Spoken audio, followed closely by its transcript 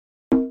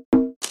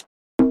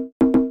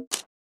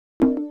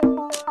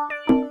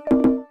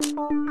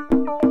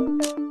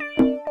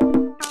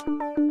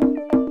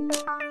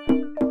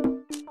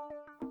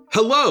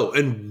Hello,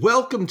 and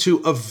welcome to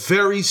a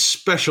very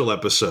special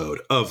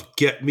episode of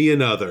Get Me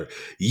Another.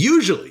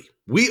 Usually,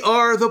 we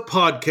are the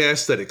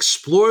podcast that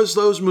explores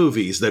those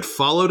movies that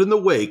followed in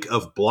the wake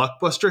of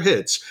blockbuster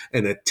hits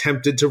and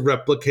attempted to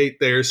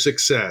replicate their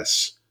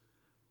success.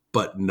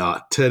 But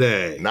not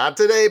today. Not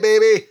today,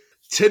 baby.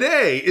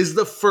 Today is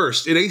the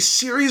first in a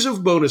series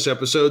of bonus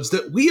episodes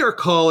that we are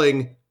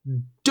calling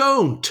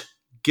Don't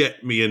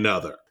Get Me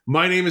Another.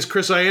 My name is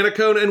Chris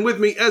Iannacone, and with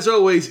me, as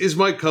always, is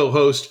my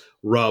co-host,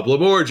 Rob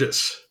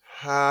Lamorges.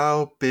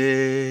 How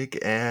big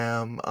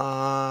am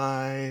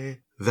I?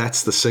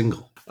 That's the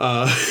single.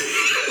 In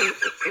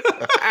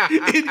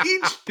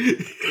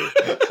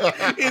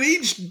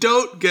each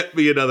Don't Get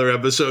Me Another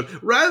episode,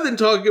 rather than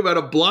talking about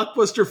a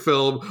blockbuster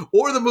film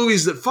or the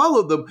movies that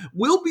followed them,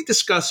 we'll be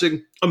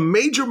discussing a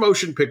major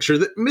motion picture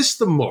that missed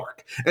the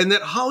mark and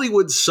that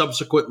Hollywood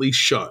subsequently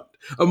shunned.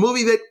 A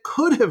movie that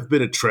could have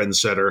been a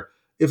trendsetter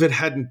if it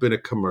hadn't been a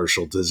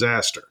commercial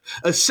disaster.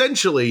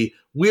 Essentially,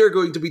 we are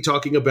going to be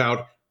talking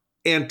about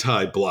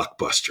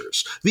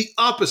anti-blockbusters, the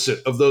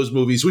opposite of those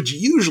movies which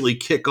usually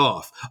kick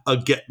off a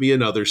Get Me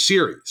Another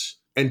series.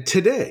 And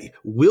today,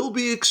 we'll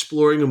be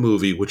exploring a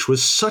movie which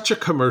was such a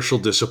commercial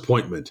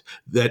disappointment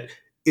that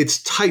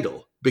its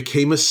title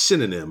became a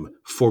synonym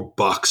for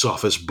box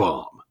office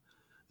bomb.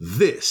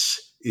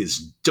 This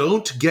is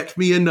Don't Get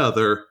Me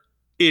Another,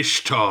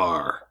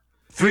 Ishtar.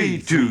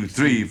 3, 2,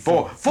 3,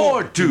 4,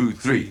 4, 2,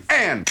 3,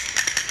 and...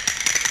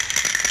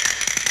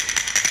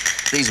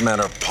 These men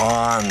are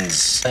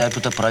pawns. I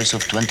put a price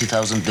of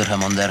 20,000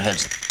 dirham on their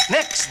heads.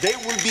 Next, they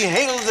will be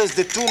hailed as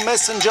the two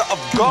messengers of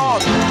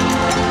God.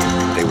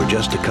 They were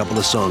just a couple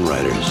of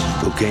songwriters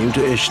who came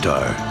to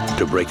Ishtar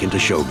to break into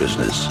show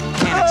business.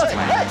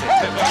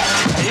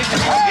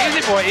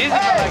 Easy boy.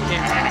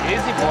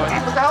 Easy boy.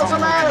 What the hell's the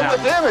matter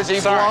with him? Is he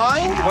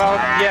blind? Well,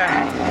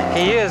 yeah,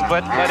 he is,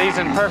 but he's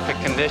in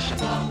perfect condition.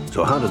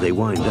 So how do they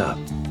wind up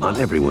on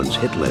everyone's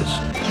hit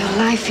list? Your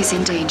life is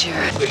in danger.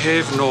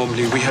 Behave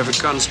normally. We have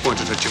guns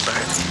pointed at your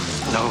back.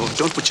 No,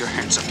 don't put your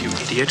hands up, you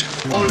idiot.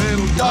 Oh,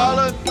 little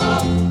darling.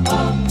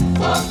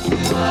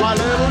 My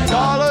little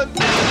darling.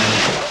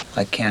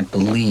 I can't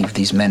believe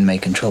these men may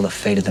control the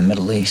fate of the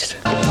Middle East.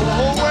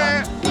 Oh,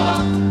 where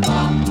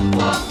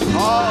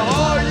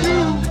are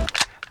you?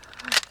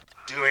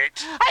 Do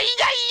it.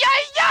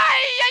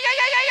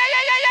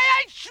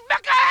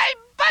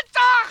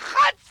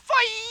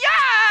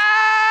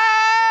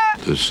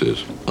 This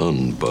is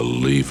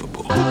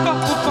unbelievable.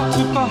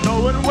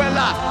 Knowing well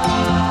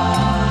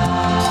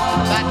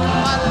that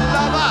my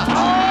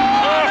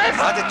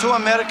lover. Are the two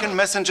American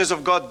messengers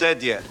of God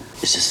dead yet?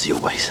 Is this the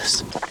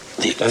oasis?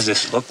 Does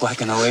this look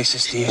like an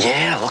oasis to you?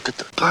 Yeah, look at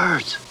the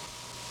birds.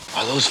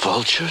 Are those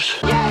vultures?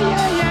 Just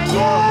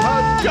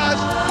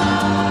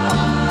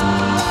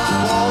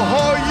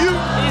for you.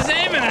 He's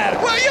aiming at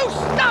him. Will you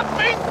stop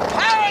being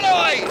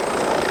paranoid?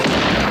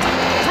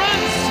 Run,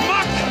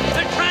 Smuck!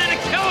 They're trying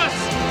to kill us.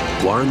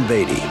 Warren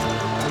Beatty,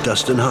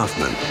 Dustin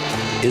Hoffman,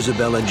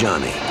 Isabella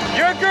Gianni.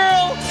 Your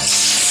girl?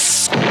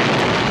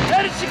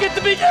 How did she get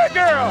to be your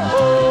girl?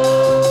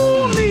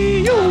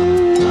 Only you.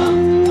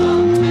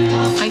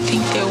 I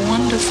think they're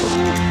wonderful.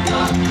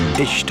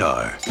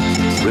 Ishtar,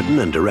 written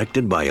and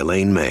directed by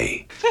Elaine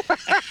May.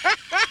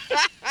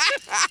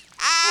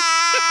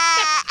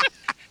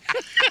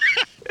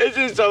 This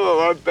is some of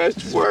our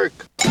best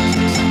work.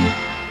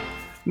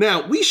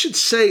 Now, we should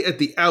say at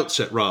the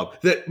outset, Rob,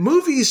 that the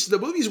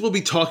movies we'll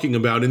be talking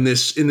about in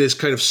this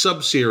kind of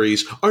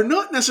sub-series are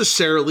not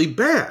necessarily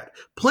bad.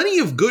 Plenty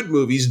of good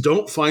movies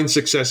don't find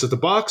success at the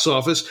box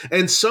office,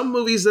 and some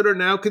movies that are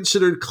now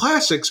considered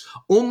classics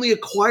only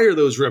acquire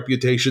those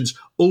reputations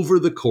over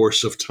the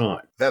course of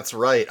time. That's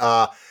right.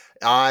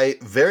 I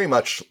very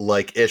much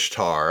like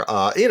Ishtar.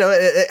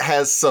 It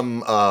has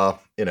some,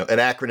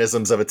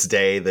 anachronisms of its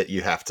day that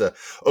you have to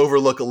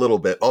overlook a little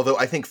bit, although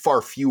I think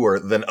far fewer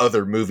than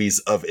other movies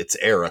of its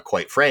era,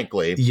 quite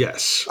frankly.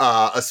 Yes.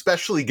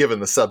 Especially given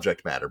the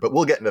subject matter, but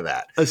we'll get into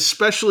that.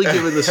 Especially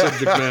given the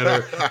subject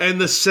matter and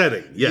the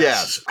setting,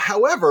 yes.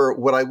 However,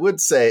 what I would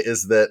say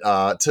is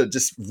that to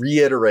just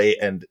reiterate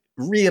and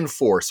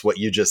reinforce what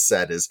you just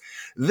said is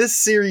this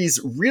series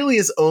really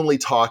is only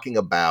talking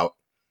about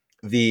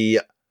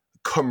the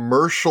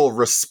commercial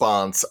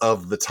response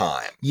of the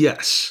time.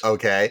 Yes.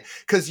 Okay?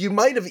 Because you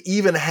might have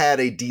even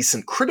had a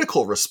decent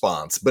critical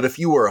response, but if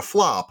you were a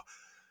flop,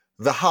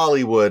 the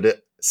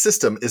Hollywood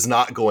system is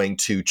not going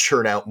to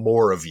churn out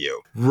more of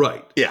you.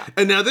 Right. Yeah.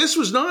 And now this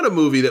was not a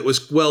movie that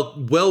was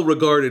well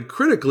regarded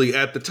critically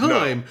at the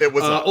time. No, it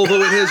was not.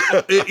 Although it has,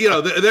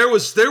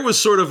 there was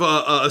sort of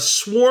a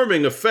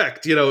swarming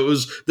effect. It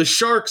was the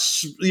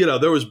sharks.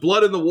 There was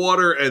blood in the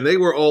water, and they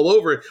were all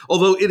over it.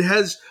 Although it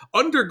has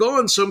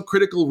undergone some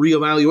critical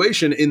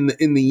reevaluation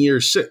in the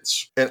years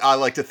since. And I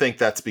like to think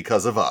that's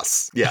because of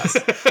us. Yes.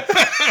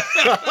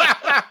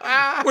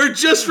 We're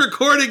just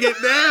recording it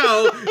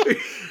now.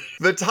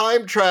 The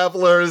time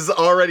travelers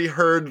already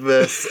heard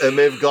this, and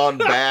they've gone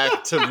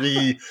back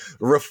to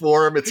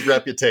reform its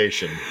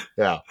reputation.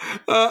 Yeah.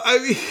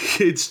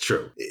 It's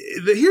true.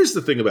 Here's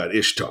the thing about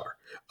Ishtar.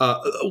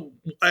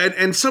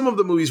 And some of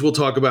the movies we'll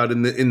talk about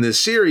in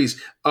this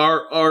series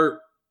are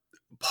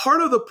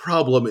part of the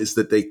problem is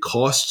that they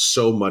cost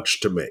so much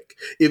to make.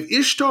 If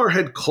Ishtar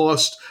had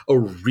cost a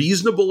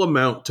reasonable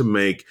amount to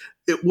make,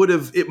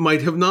 it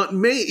might have not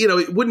made,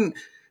 it wouldn't.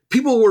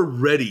 People were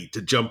ready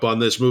to jump on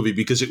this movie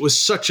because it was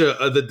such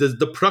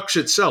the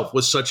production itself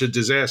was such a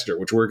disaster,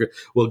 which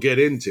we'll get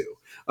into.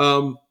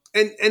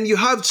 And you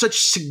have such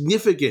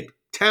significant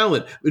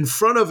talent in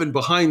front of and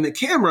behind the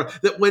camera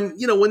that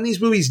when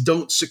these movies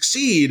don't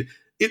succeed,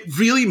 it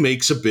really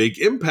makes a big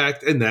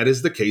impact, and that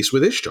is the case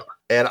with Ishtar.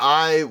 And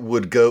I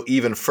would go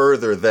even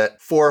further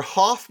that for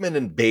Hoffman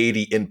and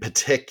Beatty in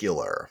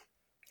particular,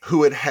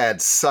 who had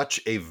had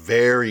such a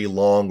very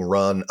long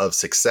run of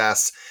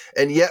success,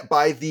 and yet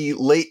by the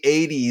late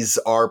 80s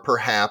are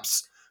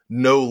perhaps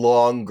no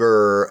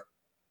longer,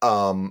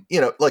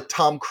 like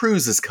Tom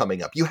Cruise is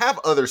coming up. You have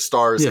other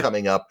stars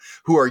coming up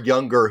who are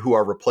younger, who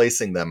are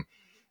replacing them.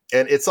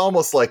 And it's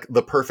almost like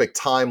the perfect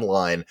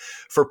timeline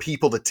for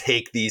people to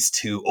take these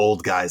two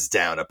old guys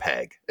down a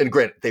peg. And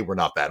granted, they were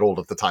not that old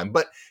at the time,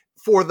 but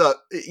for the,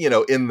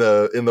 in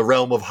the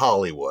realm of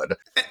Hollywood.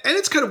 And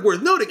it's kind of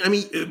worth noting. I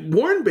mean,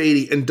 Warren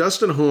Beatty and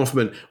Dustin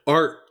Hoffman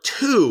are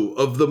two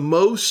of the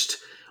most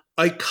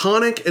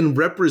iconic and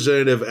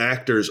representative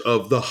actors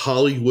of the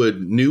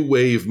Hollywood new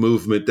wave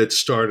movement that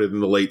started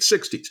in the late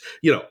 60s.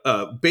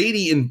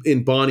 Beatty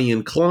in Bonnie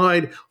and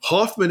Clyde,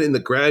 Hoffman in The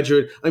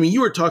Graduate. I mean,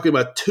 you were talking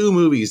about two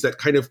movies that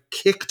kind of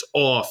kicked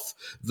off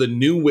the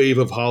new wave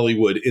of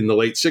Hollywood in the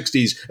late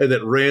 60s and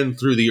that ran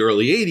through the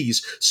early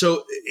 80s.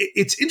 So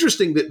it's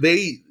interesting that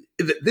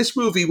this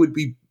movie would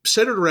be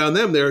centered around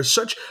them. They're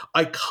such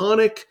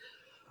iconic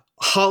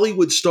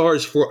Hollywood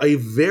stars for a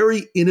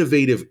very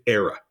innovative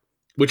era,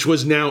 which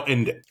was now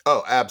ending.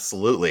 Oh,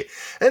 absolutely.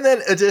 And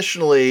then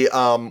additionally,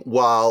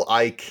 while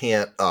I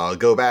can't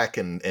go back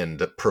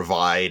and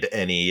provide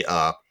any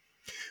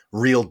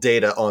real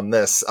data on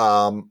this,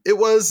 it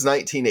was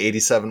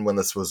 1987 when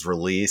this was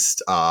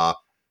released. The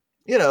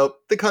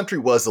country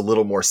was a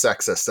little more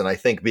sexist, and I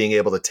think being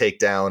able to take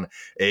down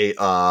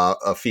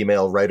a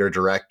female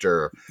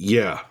writer-director,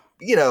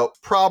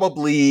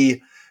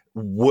 probably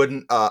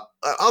wouldn't.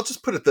 I'll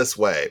just put it this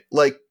way,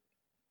 like,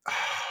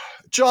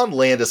 John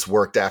Landis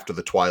worked after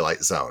The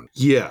Twilight Zone.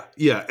 Yeah.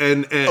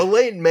 And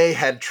Elaine May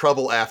had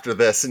trouble after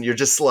this, and you're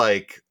just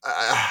like,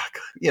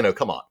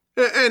 come on.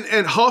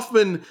 And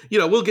Hoffman,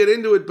 we'll get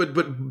into it,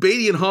 but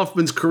Beatty and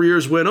Hoffman's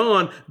careers went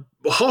on.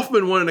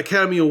 Hoffman won an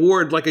Academy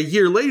Award like a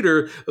year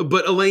later,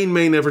 but Elaine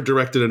May never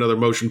directed another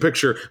motion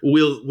picture.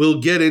 We'll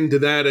get into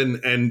that,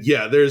 and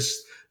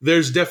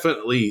there's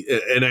definitely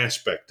an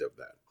aspect of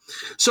that.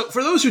 So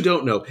for those who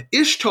don't know,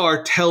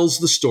 Ishtar tells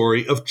the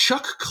story of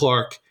Chuck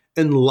Clark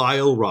and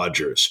Lyle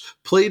Rogers,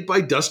 played by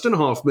Dustin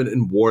Hoffman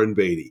and Warren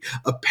Beatty,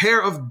 a pair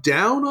of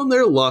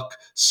down-on-their-luck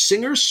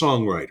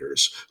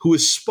singer-songwriters who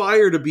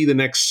aspire to be the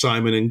next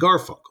Simon and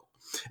Garfunkel.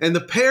 And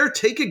the pair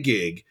take a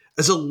gig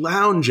as a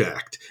lounge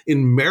act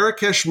in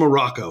Marrakesh,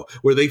 Morocco,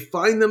 where they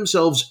find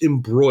themselves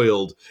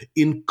embroiled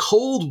in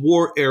Cold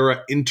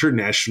War-era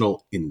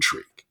international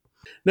intrigue.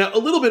 Now, a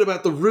little bit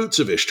about the roots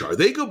of Ishtar.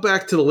 They go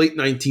back to the late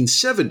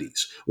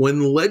 1970s,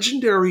 when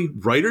legendary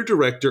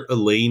writer-director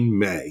Elaine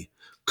May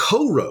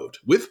co-wrote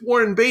with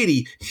Warren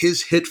Beatty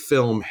his hit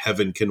film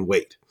Heaven Can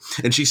Wait.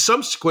 And she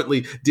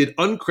subsequently did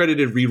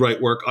uncredited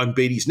rewrite work on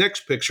Beatty's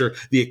next picture,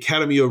 the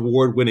Academy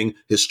Award-winning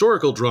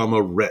historical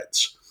drama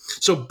Reds.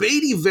 So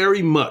Beatty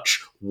very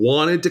much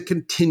wanted to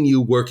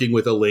continue working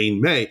with Elaine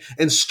May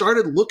and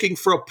started looking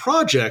for a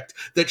project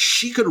that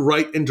she could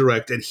write and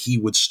direct and he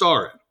would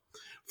star in.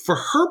 For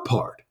her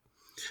part,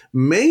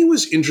 May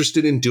was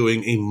interested in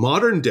doing a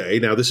modern day,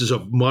 now this is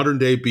a modern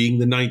day being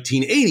the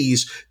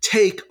 1980s,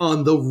 take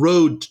on the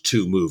Road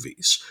to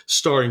movies,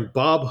 starring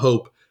Bob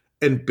Hope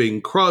and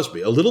Bing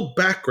Crosby. A little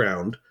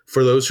background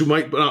for those who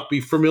might not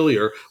be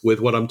familiar with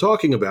what I'm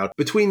talking about.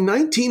 Between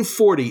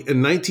 1940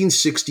 and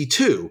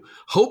 1962,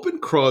 Hope and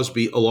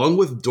Crosby, along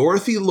with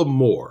Dorothy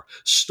Lamour,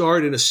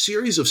 starred in a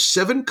series of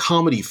 7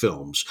 comedy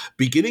films,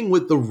 beginning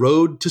with The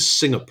Road to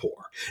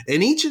Singapore.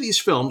 In each of these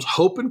films,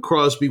 Hope and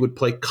Crosby would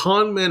play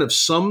con men of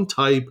some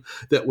type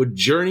that would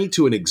journey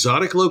to an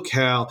exotic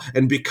locale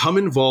and become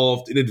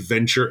involved in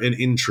adventure and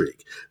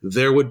intrigue.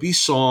 There would be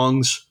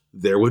songs,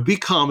 there would be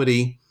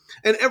comedy,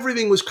 and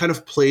everything was kind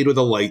of played with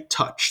a light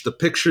touch. The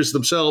pictures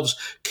themselves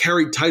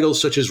carried titles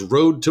such as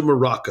Road to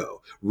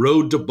Morocco,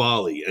 Road to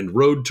Bali, and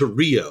Road to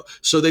Rio,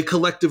 so they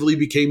collectively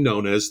became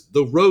known as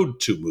the Road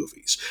to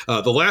movies.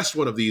 The last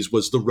one of these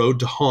was The Road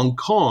to Hong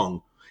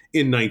Kong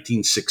in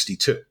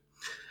 1962.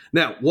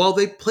 Now, while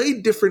they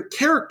played different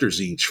characters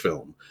in each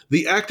film,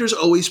 the actors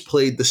always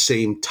played the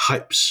same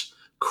types.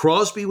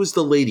 Crosby was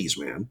the ladies'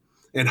 man,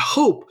 and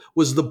Hope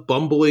was the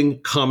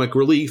bumbling comic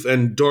relief,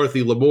 and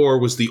Dorothy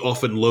Lamour was the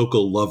often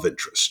local love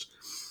interest.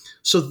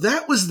 So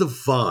that was the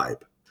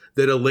vibe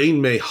that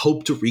Elaine May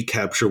hoped to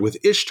recapture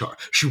with Ishtar.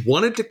 She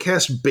wanted to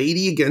cast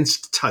Beatty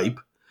against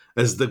type,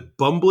 as the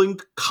bumbling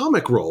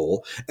comic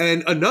role,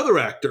 and another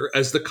actor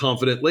as the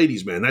confident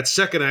ladies' man. That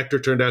second actor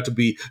turned out to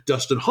be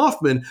Dustin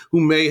Hoffman,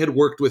 who May had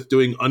worked with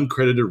doing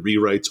uncredited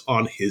rewrites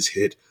on his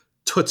hit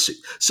Tootsie.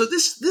 So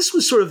this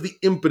was sort of the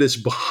impetus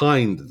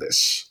behind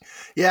this.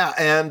 Yeah,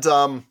 and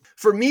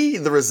for me,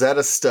 the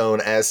Rosetta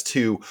Stone as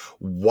to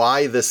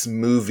why this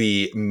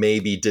movie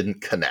maybe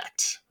didn't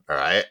connect, all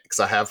right? Because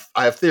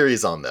I have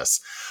theories on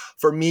this.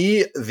 For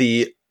me,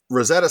 the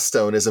Rosetta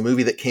Stone is a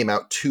movie that came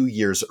out 2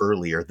 years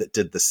earlier that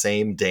did the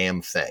same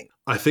damn thing.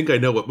 I think I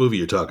know what movie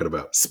you're talking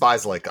about.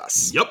 Spies Like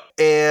Us. Yep.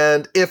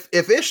 And if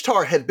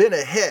Ishtar had been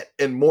a hit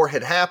and more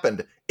had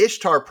happened,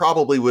 Ishtar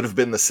probably would have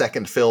been the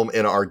second film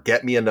in our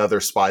Get Me Another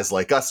Spies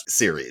Like Us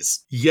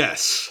series.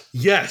 Yes.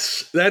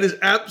 That is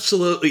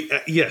absolutely,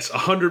 yes,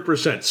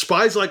 100%.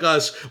 Spies Like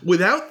Us,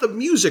 without the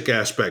music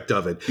aspect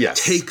of it,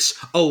 takes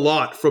a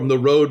lot from the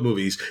road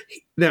movies.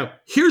 Now,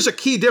 here's a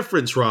key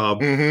difference,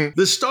 Rob. Mm-hmm.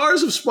 The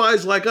stars of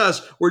Spies Like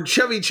Us were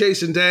Chevy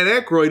Chase and Dan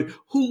Aykroyd,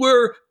 who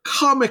were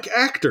comic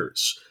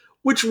actors,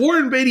 which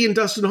Warren Beatty and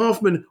Dustin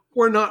Hoffman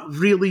were not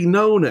really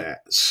known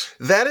as.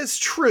 That is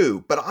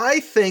true, but I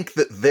think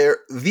that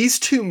these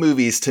two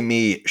movies, to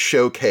me,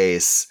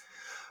 showcase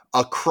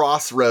a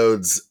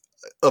crossroads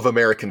of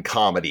American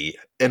comedy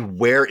and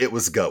where it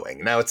was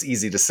going. Now, it's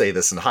easy to say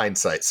this in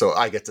hindsight, so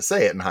I get to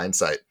say it in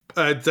hindsight.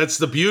 That's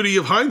the beauty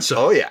of hindsight.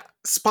 Oh, yeah.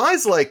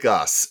 Spies Like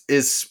Us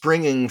is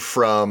springing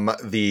from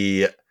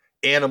the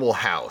Animal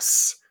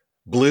House,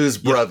 Blues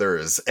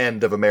Brothers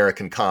end of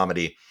American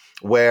comedy,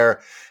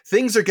 where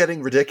things are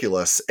getting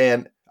ridiculous.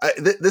 And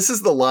this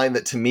is the line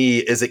that, to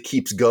me, as it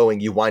keeps going,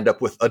 you wind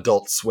up with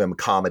Adult Swim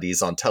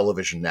comedies on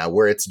television now,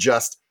 where it's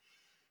just,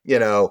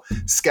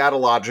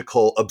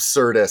 scatological,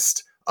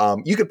 absurdist.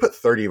 You could put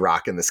 30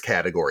 Rock in this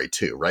category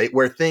too, right?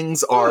 Where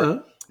things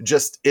are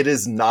just, it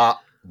is not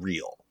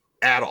real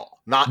at all.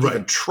 Not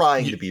even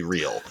trying to be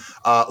real.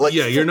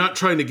 You're not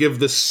trying to give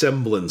the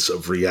semblance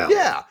of reality.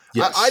 Yeah.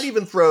 Yes. I'd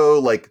even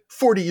throw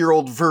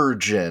 40-Year-Old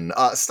Virgin,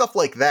 stuff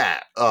like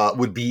that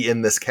would be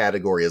in this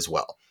category as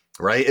well,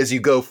 right? As you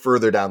go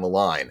further down the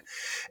line.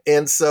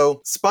 And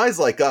so Spies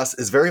Like Us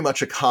is very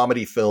much a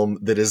comedy film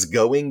that is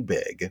going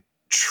big,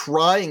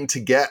 trying to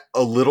get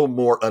a little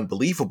more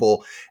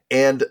unbelievable.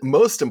 And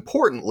most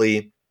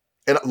importantly,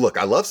 and look,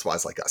 I love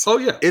Spies Like Us. Oh,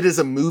 yeah. It is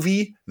a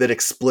movie that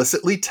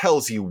explicitly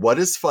tells you what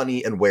is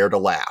funny and where to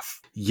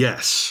laugh.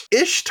 Yes.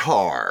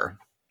 Ishtar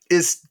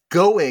is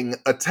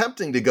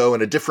attempting to go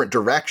in a different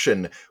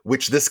direction,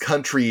 which this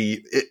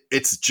country,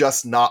 it's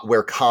just not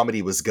where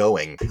comedy was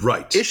going.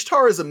 Right.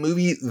 Ishtar is a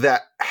movie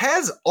that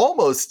has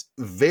almost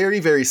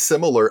very, very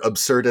similar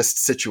absurdist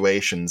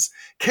situations.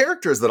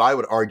 Characters that I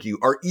would argue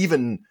are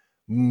even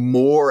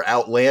more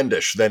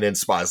outlandish than in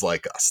Spies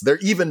Like Us. They're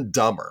even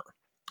dumber.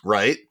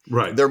 Right?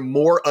 They're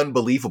more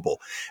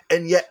unbelievable.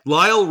 And yet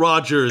Lyle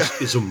Rogers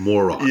is a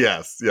moron.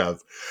 Yes.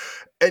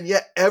 And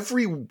yet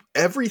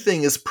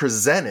everything is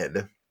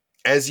presented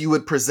as you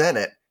would present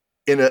it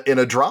in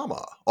a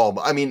drama.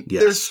 I mean,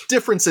 there's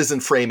differences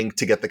in framing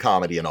to get the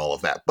comedy and all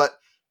of that, but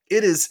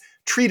it is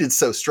treated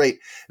so straight.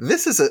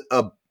 This is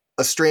a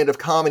strand of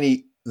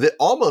comedy that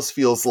almost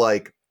feels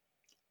like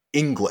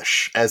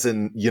English, as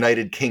in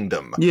United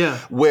Kingdom. Yeah.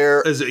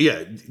 Where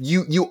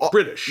you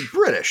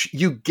British.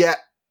 You get,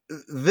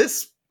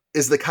 this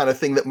is the kind of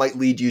thing that might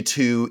lead you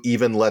to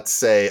even, let's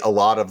say, a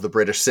lot of the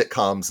British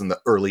sitcoms in the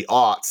early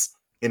aughts,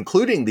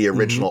 including the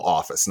original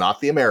Office,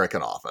 not the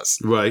American Office.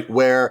 Right.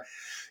 Where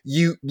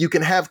you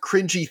can have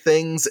cringy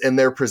things and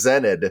they're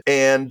presented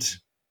and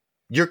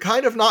you're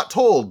kind of not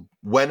told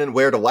when and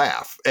where to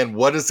laugh and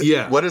what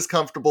is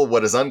comfortable,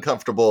 what is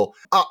uncomfortable.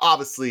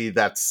 Obviously,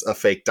 that's a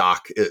fake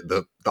doc,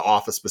 the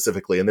Office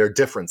specifically, and there are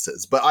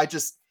differences. But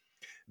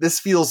this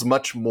feels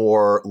much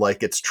more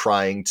like it's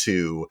trying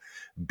to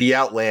be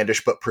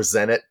outlandish, but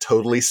present it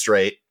totally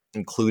straight,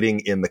 including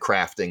in the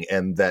crafting,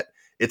 and that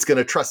it's going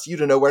to trust you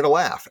to know where to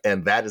laugh.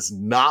 And that is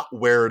not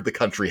where the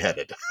country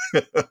headed.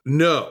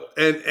 No.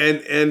 And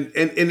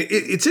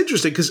it's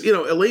interesting because,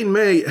 Elaine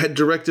May had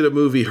directed a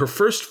movie. Her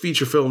first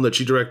feature film that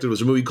she directed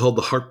was a movie called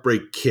The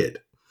Heartbreak Kid,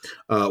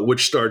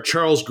 which starred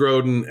Charles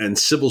Grodin and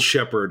Sybil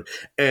Shepherd,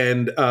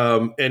 and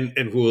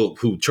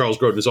who Charles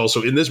Grodin is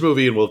also in this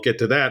movie, and we'll get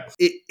to that.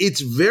 It's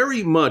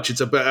very much,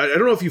 it's about, I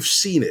don't know if you've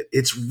seen it.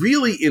 It's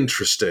really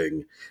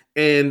interesting,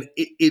 and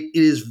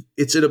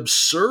it's an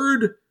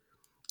absurd.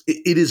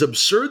 It is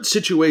absurd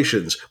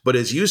situations, but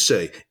as you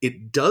say,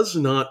 it does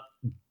not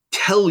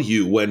tell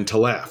you when to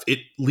laugh. It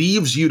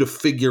leaves you to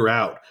figure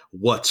out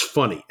what's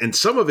funny. And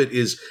some of it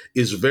is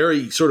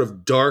very sort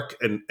of dark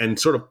and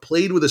sort of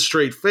played with a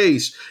straight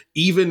face,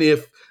 even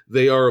if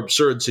they are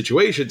absurd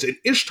situations. And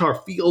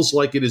Ishtar feels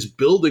like it is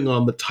building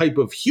on the type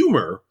of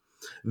humor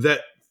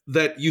that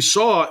you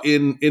saw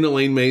in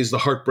Elaine May's The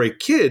Heartbreak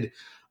Kid.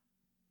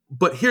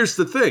 But here's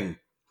the thing.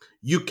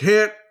 You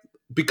can't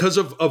because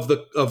of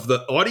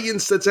the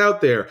audience that's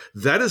out there,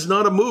 that is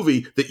not a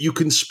movie that you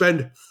can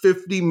spend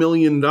 $50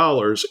 million in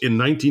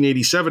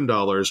 1987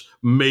 dollars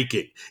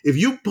making. If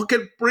you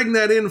can bring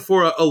that in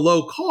for a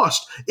low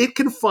cost, it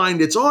can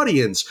find its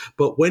audience.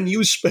 But when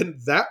you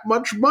spend that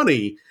much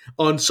money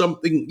on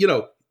something,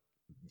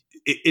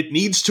 it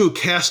needs to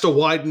cast a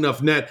wide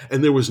enough net,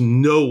 and there was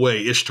no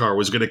way Ishtar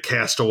was going to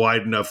cast a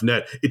wide enough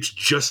net. It's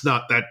just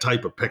not that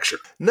type of picture.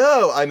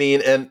 No, I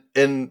mean,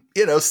 and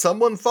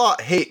someone thought,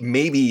 hey,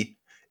 maybe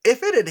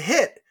if it had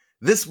hit,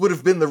 this would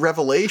have been the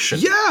revelation.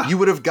 Yeah. You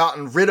would have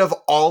gotten rid of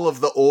all of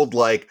the old,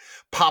 like,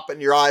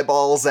 popping your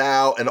eyeballs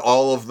out and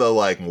all of the,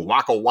 like,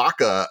 waka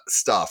waka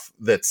stuff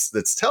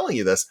that's telling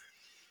you this.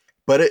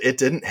 But it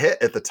didn't hit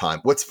at the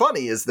time. What's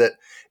funny is that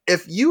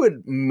if you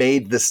had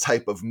made this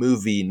type of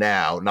movie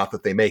now, not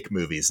that they make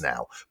movies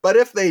now, but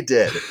if they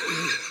did,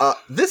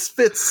 this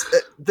fits.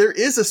 There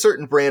is a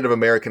certain brand of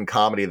American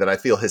comedy that I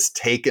feel has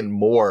taken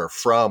more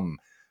from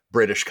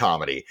British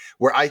comedy,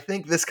 where I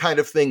think this kind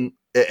of thing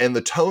and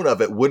the tone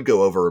of it would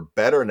go over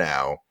better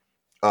now.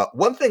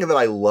 One thing that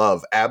I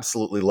love,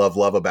 absolutely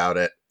love about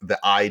it, that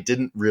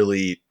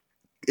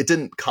it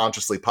didn't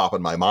consciously pop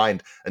in my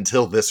mind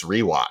until this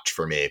rewatch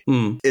for me,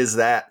 is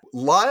that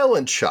Lyle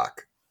and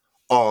Chuck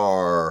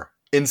are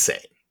insane.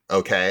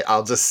 Okay,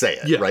 I'll just say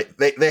it. Right?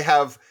 They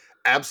have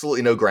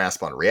absolutely no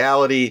grasp on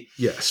reality.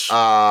 Yes,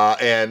 but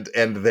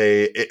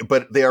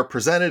they are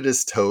presented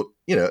as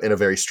in a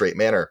very straight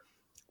manner.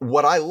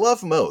 What I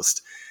love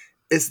most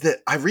is that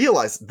I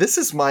realize this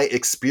is my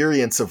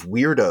experience of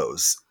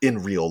weirdos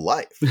in real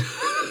life.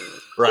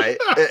 Right.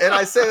 And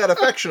I say that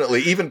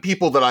affectionately, even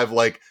people that I've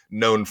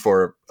known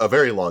for a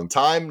very long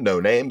time, no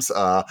names.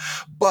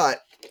 But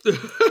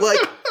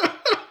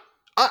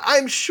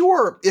I'm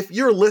sure if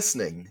you're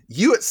listening,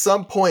 you at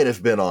some point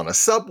have been on a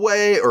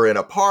subway or in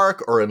a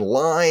park or in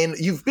line.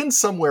 You've been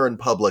somewhere in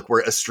public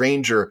where a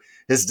stranger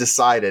has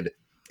decided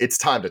it's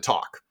time to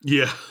talk.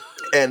 Yeah.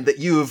 And that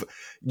you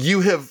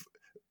have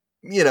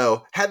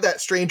had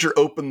that stranger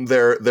open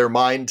their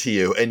mind to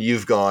you, and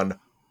you've gone,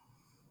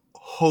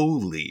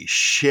 holy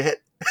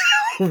shit,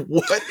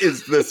 what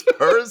is this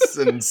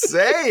person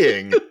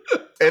saying?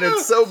 And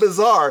it's so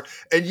bizarre.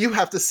 And you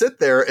have to sit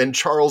there and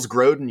Charles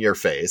Grodin your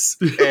face.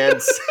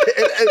 And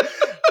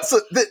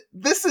so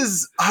this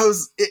is,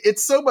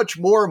 it's so much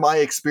more my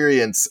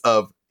experience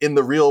of, in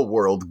the real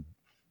world,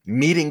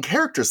 meeting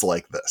characters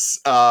like this.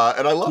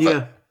 And I love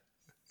it.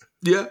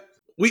 Yeah.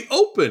 We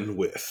open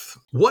with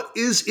what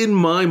is in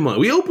my mind.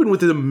 We open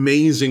with an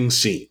amazing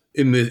scene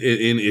in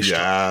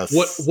Ishtar.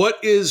 Yes. What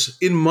is,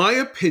 in my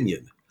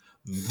opinion,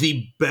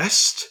 the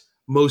best,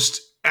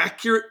 most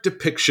accurate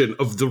depiction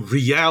of the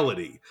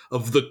reality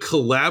of the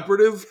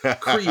collaborative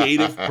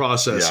creative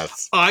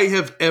process I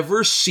have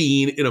ever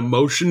seen in a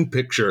motion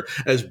picture,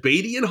 as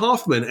Beatty and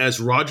Hoffman, as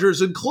Rogers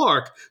and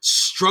Clark,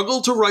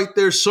 struggle to write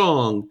their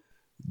song,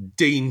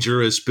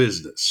 Dangerous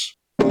Business.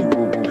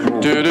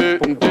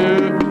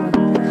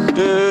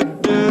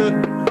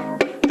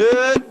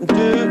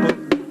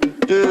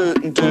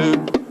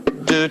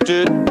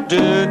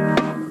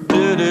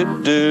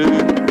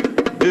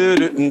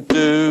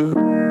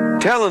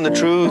 Telling the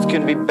truth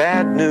can be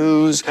bad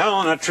news.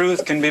 Telling the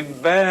truth can be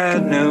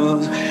bad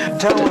news.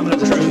 Telling the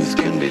truth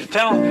can be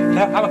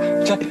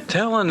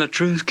telling the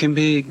truth can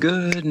be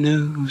good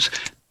news.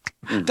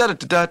 Telling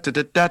the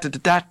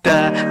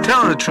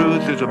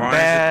truth is a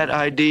bad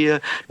idea.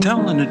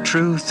 Telling the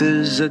truth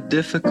is a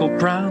difficult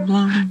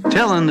problem.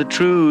 Telling the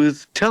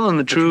truth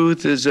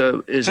is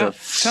a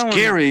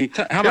scary.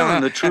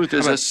 Telling the truth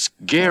is a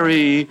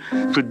scary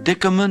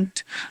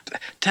predicament.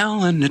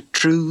 Telling the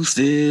truth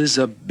is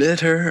a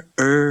bitter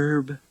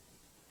herb.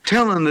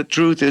 Telling the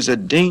truth is a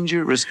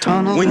dangerous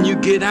tunnel. When you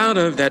get out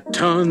of that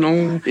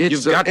tunnel,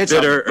 you've got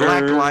bitter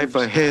black life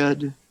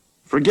ahead.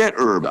 Forget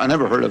herb. I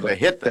never heard of a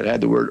hit that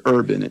had the word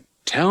herb in it.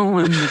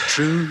 Telling the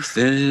truth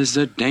is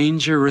a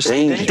dangerous...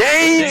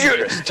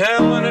 Dangerous!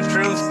 Telling the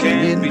truth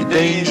can be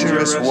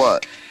dangerous.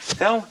 What?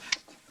 Telling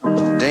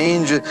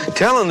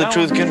the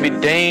truth can be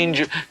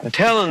dangerous.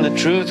 Telling the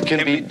truth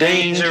can be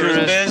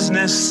dangerous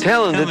business.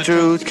 Telling the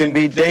truth can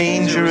be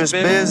dangerous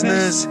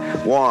business.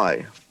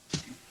 Why?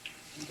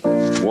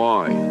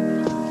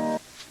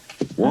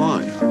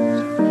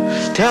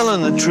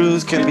 Telling the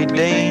truth can be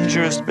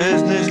dangerous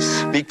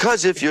business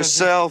because if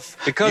yourself,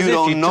 you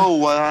don't know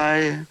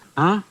why.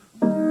 Huh?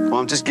 Well,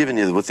 I'm just giving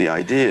you what the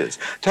idea is.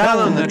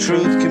 Telling the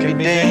truth can be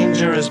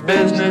dangerous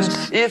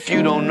business. If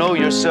you don't know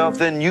yourself,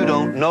 then you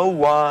don't know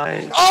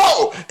why.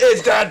 Oh,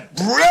 is that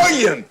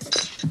brilliant?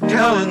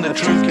 Telling the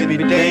truth can be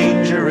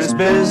dangerous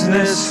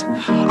business.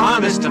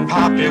 Honest and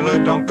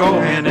popular don't go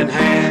hand in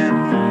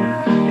hand.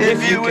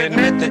 If you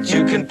admit that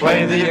you can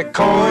play the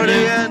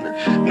accordion,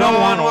 no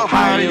one will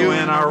hire you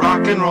in a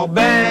rock and roll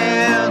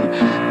band.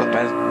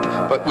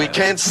 But we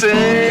can't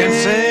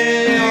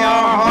sing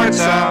our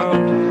hearts out.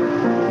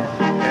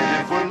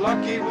 And if we're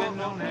lucky, when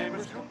no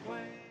neighbors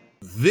complain.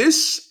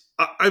 This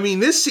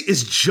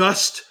is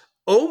just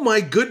Oh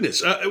my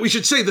goodness. We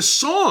should say the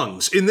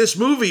songs in this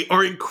movie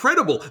are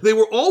incredible. They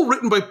were all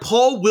written by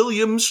Paul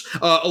Williams,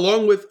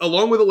 along with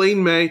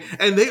Elaine May,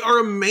 and they are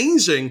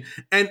amazing.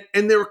 And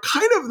they're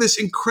kind of this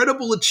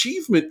incredible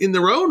achievement in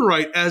their own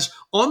right, as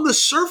on the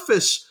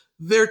surface,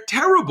 they're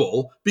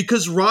terrible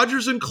because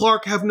Rogers and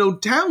Clark have no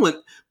talent.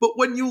 But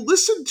when you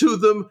listen to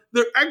them,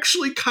 they're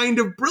actually kind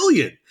of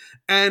brilliant.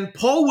 And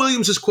Paul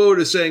Williams is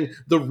quoted as saying,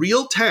 "The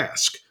real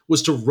task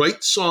was to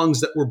write songs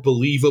that were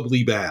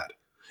believably bad.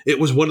 It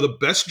was one of the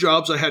best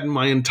jobs I had in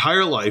my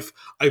entire life.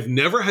 I've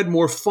never had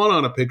more fun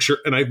on a picture,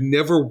 and I've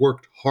never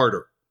worked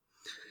harder."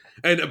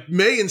 And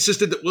May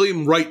insisted that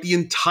William write the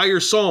entire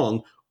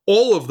song,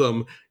 all of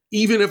them,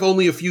 even if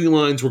only a few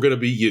lines were going to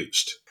be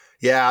used.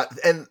 Yeah,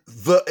 and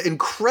the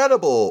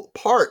incredible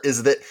part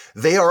is that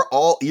they are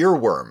all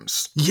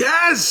earworms.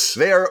 Yes!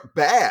 They are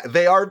bad.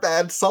 They are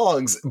bad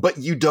songs, but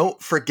you don't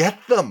forget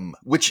them,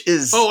 which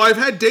is... Oh, I've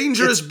had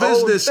Dangerous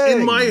Business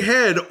in my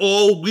head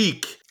all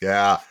week.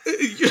 Yeah.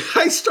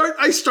 I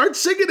start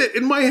singing it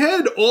in my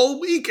head all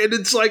week, and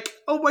it's like,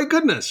 oh my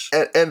goodness.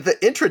 And the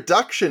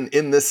introduction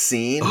in this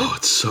scene... Oh,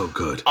 it's so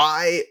good.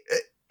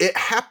 It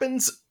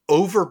happens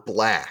over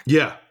black.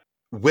 Yeah.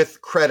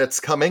 With credits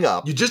coming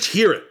up. You just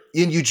hear it.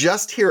 And you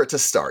just hear it to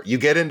start. You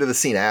get into the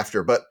scene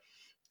after,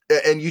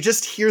 and you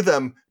just hear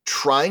them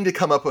trying to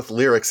come up with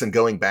lyrics and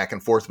going back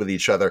and forth with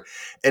each other.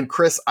 And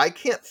Chris, I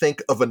can't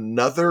think of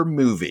another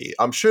movie.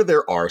 I'm sure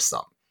there are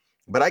some,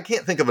 but I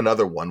can't think of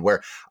another one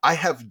where I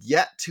have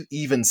yet to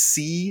even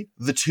see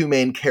the two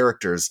main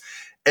characters.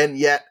 And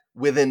yet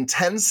within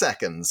 10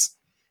 seconds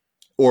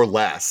or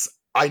less,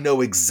 I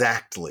know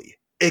exactly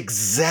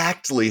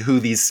who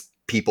these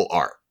people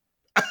are.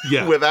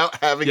 Yeah. Without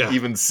having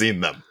even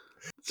seen them.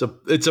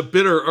 It's a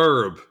bitter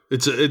herb.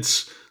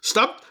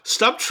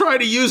 Stop trying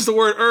to use the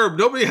word herb.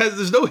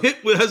 There's no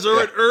hit that has the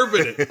word herb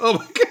in it. Oh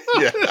my God.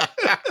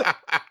 Yeah.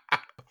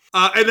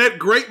 And that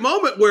great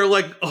moment where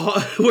where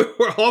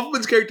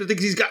Hoffman's character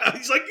thinks he's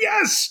like,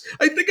 yes,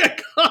 I think I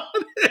got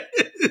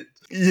it.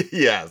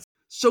 Yes.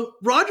 So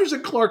Rogers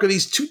and Clark are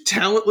these two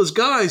talentless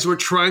guys who are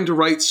trying to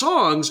write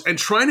songs and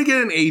trying to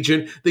get an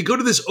agent. They go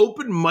to this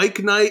open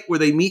mic night where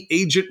they meet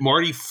agent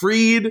Marty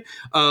Fried,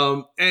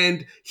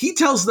 and he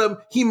tells them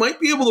he might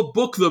be able to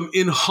book them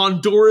in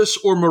Honduras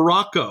or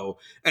Morocco.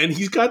 And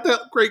he's got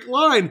that great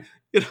line,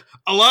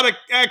 "A lot of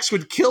acts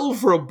would kill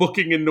for a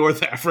booking in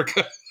North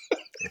Africa."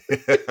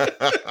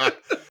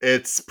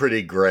 It's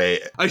pretty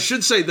great. I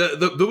should say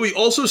the movie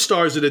also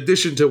stars, in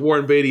addition to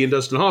Warren Beatty and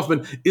Dustin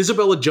Hoffman,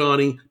 Isabella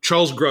Johnny,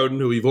 Charles Grodin,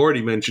 who we've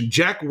already mentioned.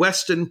 Jack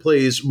Weston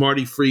plays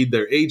Marty Fried,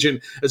 their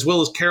agent, as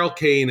well as Carol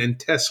Kane and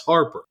Tess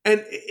Harper.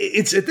 And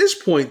it's at this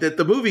point that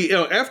the movie,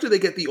 after they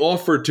get the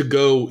offer to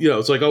go,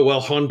 it's like, oh, well,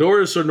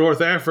 Honduras or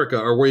North Africa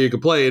are where you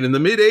could play. And in the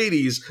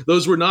mid-'80s,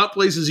 those were not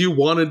places you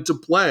wanted to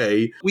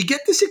play. We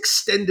get this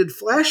extended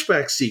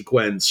flashback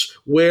sequence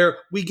where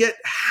we get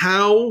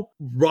how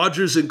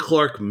Rogers and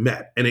Clark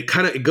met. And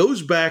it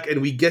goes back,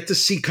 and we get to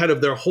see kind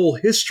of their whole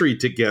history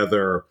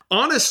together.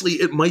 Honestly,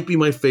 it might be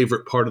my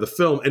favorite part of the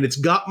film, and it's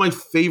got my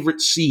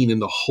favorite scene in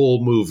the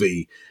whole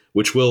movie,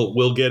 which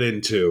we'll get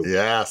into.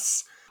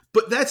 Yes.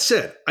 But that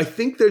said, I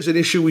think there's an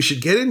issue we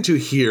should get into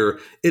here,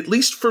 at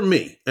least for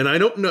me. And I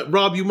don't know,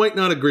 Rob, you might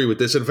not agree with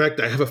this. In fact,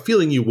 I have a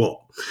feeling you won't.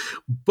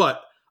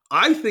 But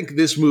I think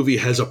this movie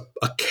has a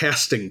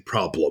casting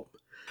problem.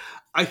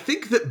 I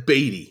think that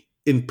Beatty,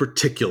 in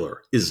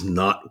particular, is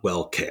not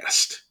well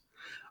cast.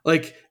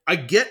 Like, I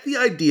get the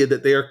idea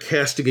that they are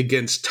casting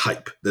against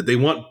type, that they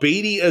want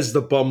Beatty as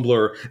the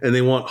bumbler and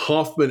they want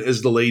Hoffman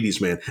as the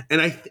ladies' man. And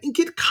I think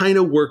it kind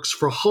of works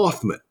for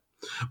Hoffman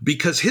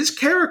because his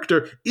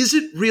character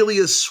isn't really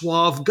a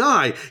suave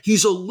guy.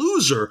 He's a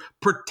loser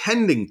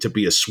pretending to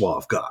be a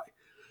suave guy.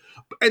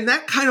 And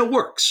that kind of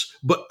works.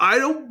 But I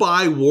don't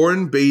buy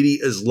Warren Beatty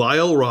as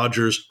Lyle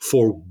Rogers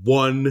for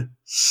 1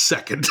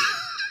 second.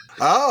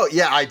 Oh,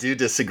 yeah, I do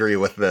disagree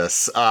with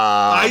this.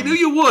 I knew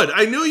you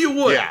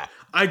would. Yeah.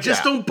 I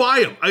just don't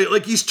buy him.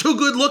 He's too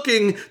good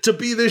looking to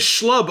be this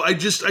schlub. I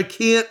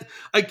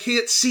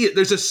can't see it.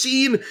 There's a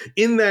scene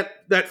in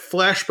that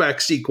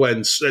flashback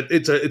sequence.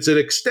 It's an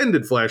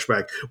extended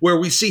flashback where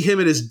we see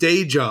him at his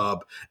day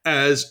job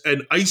as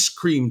an ice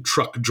cream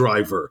truck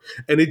driver.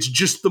 And it's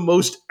just the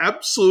most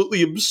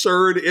absolutely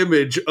absurd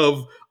image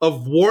of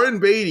Warren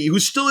Beatty,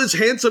 who's still as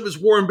handsome as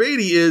Warren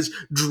Beatty is,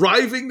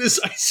 driving this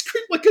ice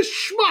cream like a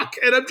schmuck.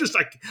 And I'm just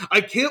like,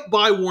 I can't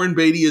buy Warren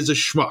Beatty as a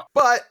schmuck.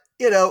 But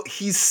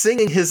he's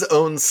singing his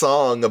own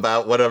song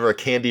about whatever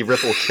Candy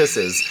Ripple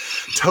kisses,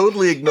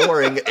 totally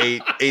ignoring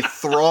a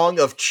throng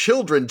of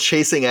children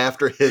chasing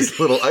after his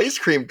little ice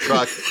cream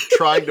truck,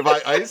 trying to buy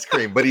ice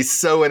cream, but he's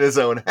so in his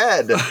own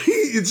head.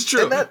 It's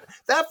true. And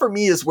that for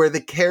me is where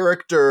the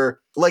character,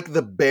 like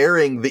the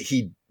bearing that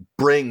he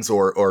brings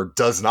or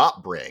does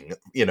not bring,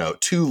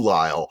 to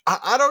Lyle.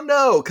 I don't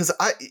know, because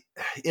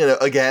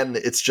again,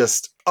 it's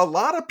just a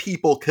lot of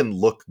people can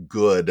look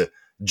good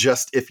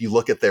just if you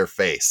look at their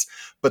face.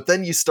 But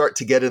then you start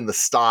to get in the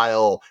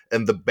style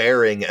and the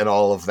bearing and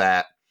all of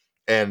that.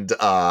 And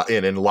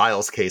in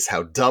Lyle's case,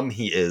 how dumb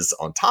he is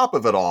on top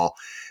of it all.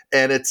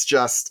 And it's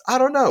just, I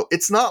don't know.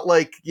 It's not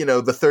like,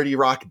 the 30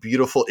 Rock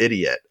Beautiful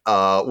Idiot,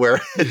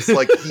 where it's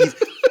like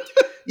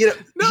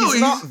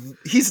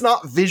he's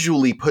not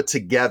visually put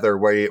together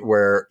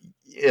where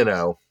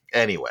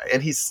anyway,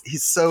 and he's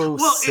so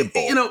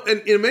simple.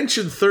 And you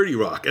mentioned 30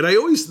 Rock, and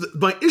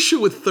my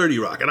issue with 30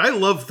 Rock, and I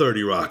love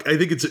 30 Rock. I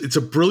think it's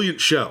a brilliant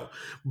show.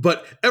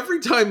 But every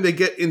time they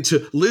get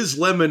into Liz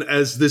Lemon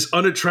as this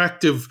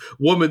unattractive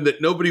woman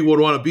that nobody would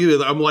want to be with,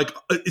 I'm like,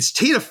 it's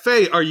Tina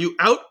Fey. Are you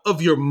out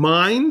of your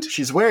mind?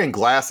 She's wearing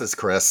glasses,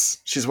 Chris.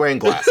 She's wearing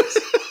glasses.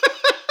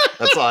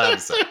 That's all I have to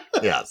say.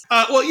 Yes.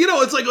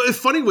 It's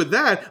funny with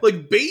that.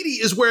 Like,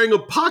 Beatty is wearing a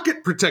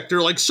pocket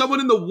protector. Like, someone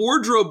in the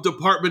wardrobe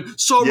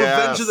department saw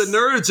Revenge of the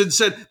Nerds and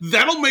said,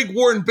 that'll make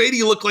Warren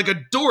Beatty look like a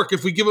dork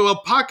if we give him a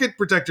pocket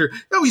protector.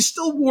 No, he's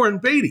still Warren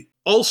Beatty.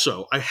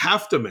 Also, I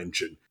have to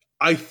mention,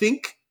 I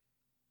think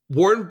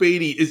Warren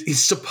Beatty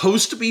he's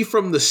supposed to be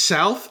from the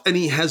South, and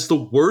he has the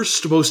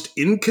worst, most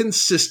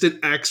inconsistent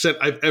accent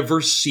I've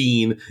ever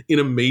seen in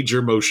a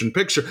major motion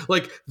picture.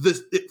 Like,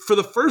 for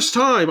the first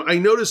time, I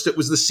noticed it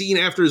was the scene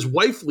after his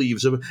wife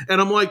leaves him, and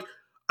I'm like,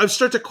 I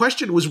start to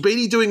question, was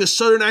Beatty doing a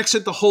Southern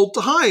accent the whole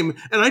time?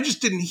 And I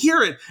just didn't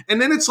hear it.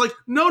 And then it's like,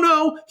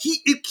 no,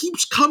 it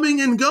keeps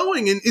coming and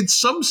going. And in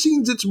some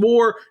scenes, it's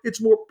more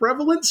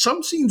prevalent.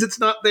 Some scenes, it's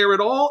not there at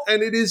all.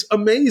 And it is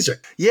amazing.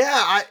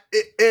 Yeah,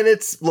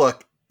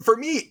 look, for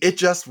me, it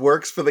just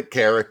works for the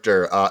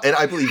character. And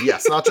I believe,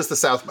 yes, not just the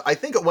South. But I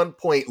think at one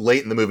point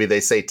late in the movie, they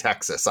say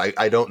Texas.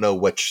 I don't know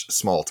which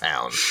small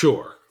town.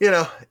 Sure.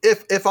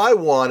 If I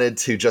wanted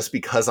to, just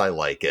because I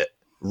like it,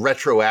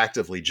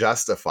 retroactively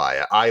justify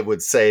it, I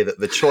would say that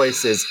the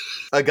choice is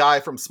a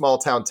guy from small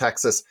town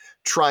Texas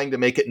trying to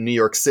make it in New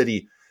York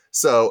City.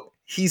 So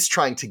he's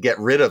trying to get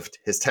rid of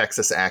his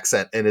Texas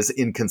accent and is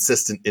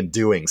inconsistent in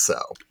doing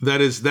so. That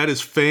is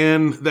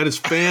fan canon. That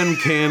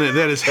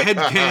is head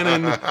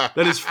canon.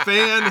 That is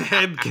fan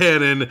head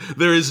canon.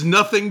 There is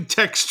nothing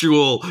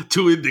textual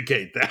to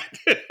indicate that.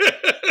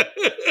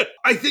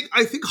 I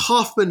think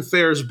Hoffman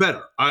fares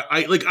better.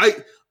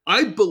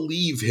 I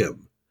believe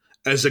him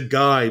as a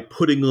guy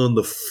putting on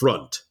the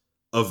front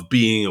of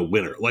being a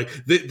winner. Like,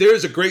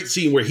 there's a great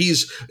scene where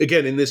he's,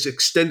 again, in this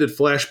extended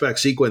flashback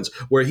sequence,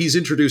 where he's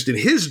introduced in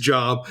his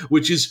job,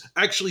 which is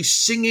actually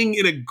singing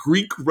in a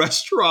Greek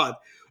restaurant.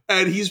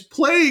 And he's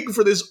playing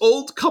for this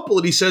old couple,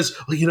 and he says,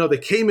 well, they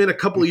came in a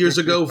couple of years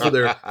ago for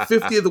their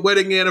 50th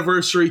wedding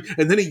anniversary,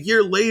 and then a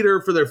year later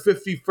for their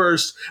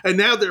 51st, and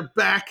now they're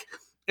back.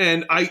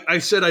 And I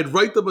said I'd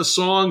write them a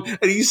song,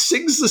 and he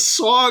sings the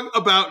song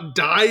about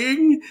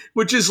dying,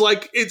 which is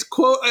like, it's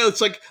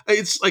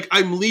like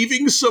I'm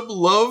leaving some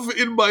love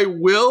in my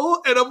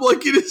will, and I'm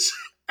like, it is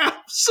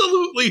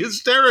absolutely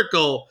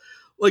hysterical.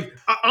 Like,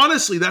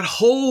 honestly, that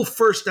whole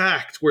first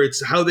act where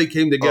it's how they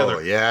came together,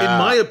 in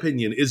my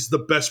opinion, is the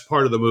best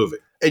part of the movie.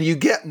 And you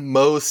get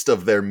most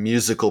of their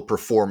musical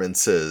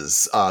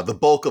performances. The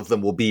bulk of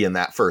them will be in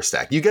that first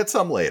act. You get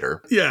some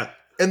later. Yeah.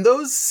 And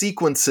those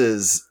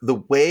sequences, the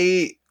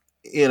way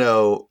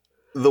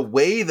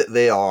that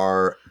they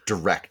are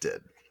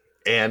directed.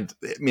 And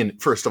I mean,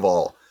 first of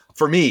all,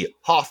 for me,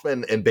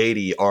 Hoffman and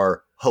Beatty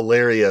are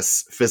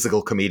hilarious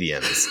physical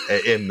comedians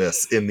in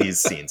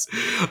these scenes.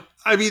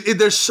 I mean,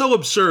 they're so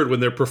absurd when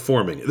they're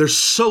performing. They're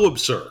so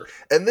absurd.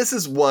 And this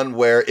is one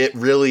where it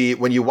really,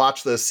 when you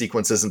watch those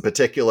sequences in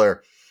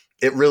particular,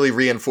 it really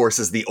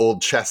reinforces the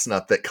old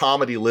chestnut that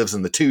comedy lives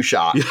in the two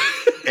shot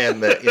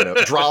and that,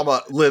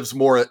 drama lives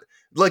more.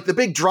 Like, the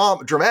big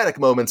dramatic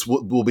moments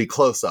will be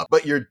close up,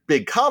 but your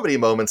big comedy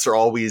moments are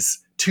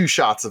always two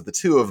shots of the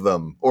two of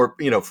them, or,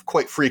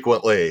 quite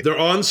frequently. They're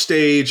on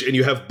stage and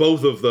you have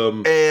both of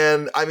them.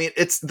 And I mean,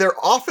 they're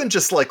often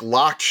just like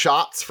locked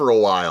shots for a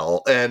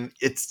while, and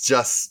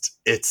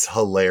it's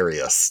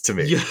hilarious to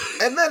me. Yeah.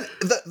 And then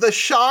the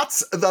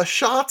shots,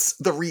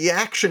 the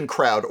reaction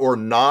crowd or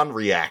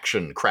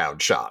non-reaction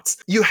crowd shots.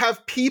 You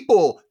have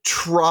people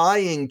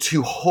trying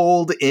to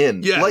hold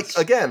in,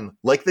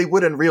 like they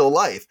would in real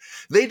life.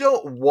 They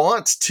don't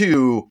want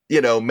to,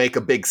 make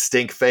a big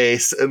stink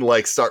face and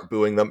like start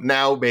booing them.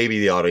 Now maybe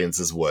the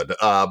audiences would,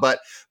 but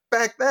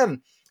back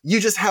then, you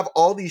just have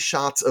all these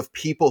shots of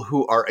people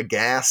who are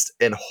aghast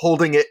and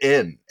holding it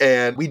in.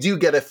 And we do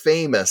get a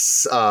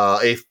famous,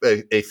 a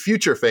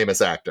future famous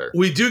actor.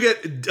 We do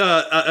get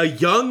a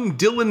young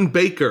Dylan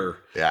Baker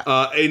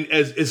and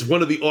as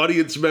one of the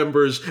audience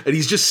members, and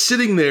he's just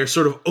sitting there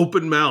sort of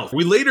open mouth.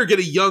 We later get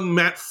a young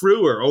Matt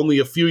Frewer, only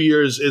a few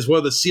years, as one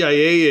of the CIA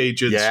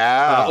agents,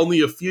 only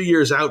a few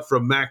years out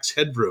from Max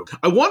Headroom.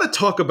 I want to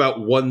talk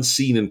about one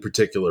scene in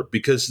particular,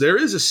 because there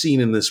is a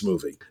scene in this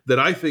movie that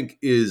I think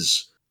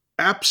is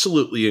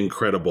absolutely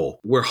incredible,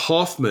 where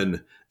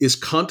Hoffman is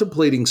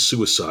contemplating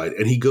suicide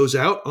and he goes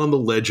out on the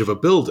ledge of a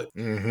building,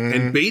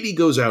 and Beatty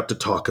goes out to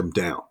talk him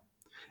down.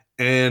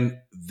 And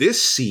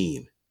this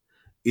scene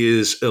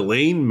is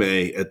Elaine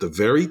May at the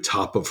very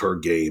top of her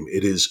game.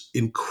 It is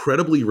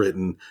incredibly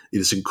written. It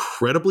is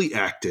incredibly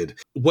acted.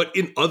 What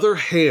in other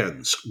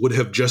hands would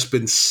have just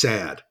been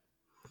sad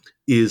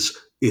is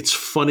it's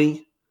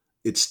funny,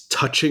 it's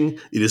touching,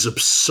 it is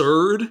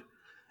absurd,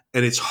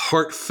 and it's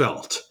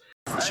heartfelt.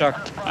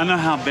 Chuck, I know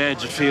how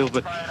bad you feel,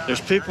 but there's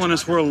people in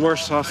this world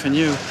worse off than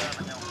you.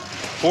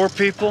 Poor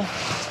people,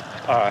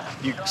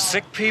 you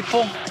sick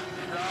people,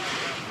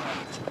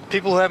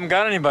 people who haven't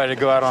got anybody to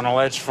go out on a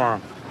ledge for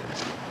them.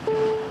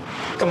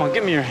 Come on,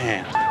 give me your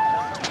hand.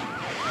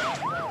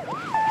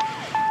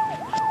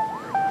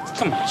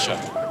 Come on,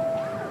 Chuck.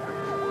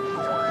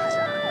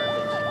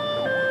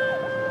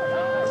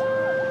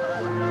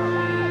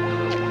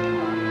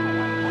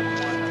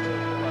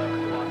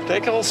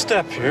 Take a little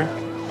step here.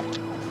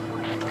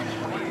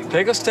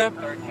 Take a step.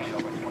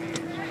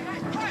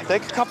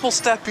 Take a couple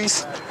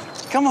steppies.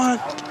 Come on.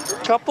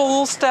 Couple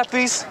little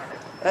steppies.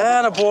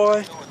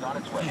 Attaboy.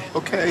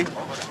 Okay.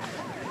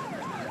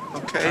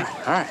 Okay.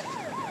 All right.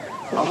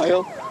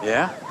 Lyle?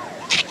 Yeah?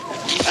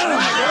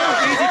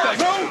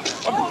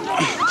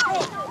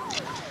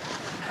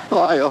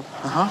 Lyle?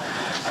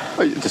 Uh-huh.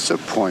 Are you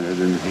disappointed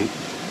in me?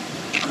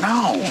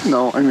 No.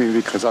 No, I mean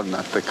because I'm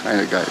not the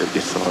kind of guy that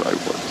you thought I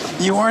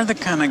was. You are the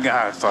kind of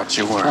guy I thought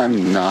you were.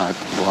 I'm not,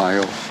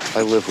 Lyle.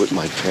 I lived with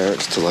my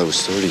parents till I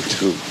was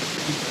 32.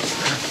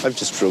 I've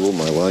just dribbled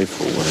my life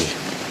away.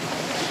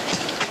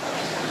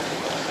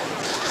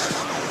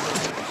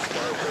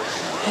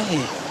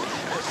 Hey,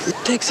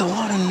 it takes a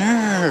lot of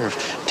nerve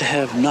to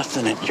have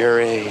nothing at your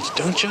age.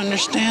 Don't you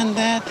understand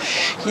that?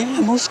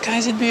 Yeah, most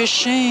guys would be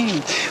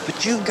ashamed,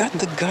 but you've got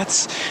the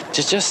guts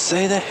to just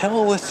say the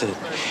hell with it.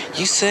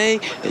 You say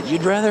that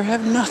you'd rather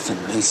have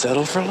nothing than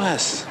settle for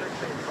less.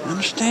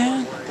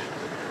 Understand?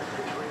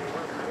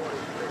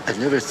 I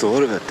never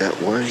thought of it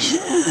that way.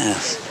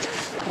 Yes.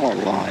 Oh,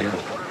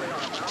 Lyle.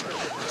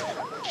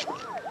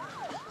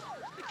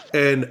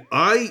 And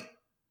I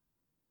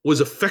was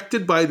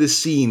affected by this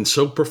scene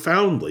so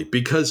profoundly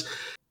because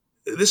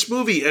this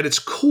movie at its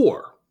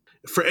core,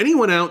 for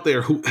anyone out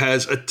there who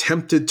has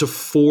attempted to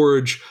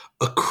forge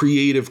a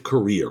creative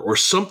career or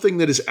something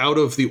that is out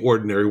of the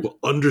ordinary will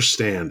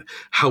understand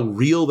how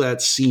real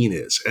that scene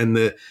is and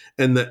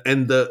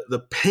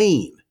the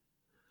pain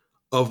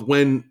of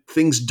when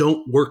things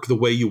don't work the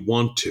way you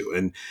want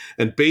to.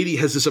 And Beatty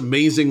has this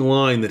amazing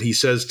line that he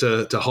says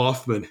to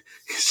Hoffman.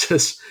 He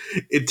says,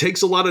 "It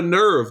takes a lot of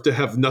nerve to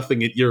have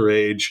nothing at your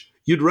age.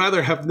 You'd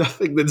rather have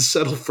nothing than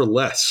settle for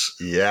less."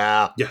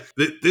 Yeah. Yeah.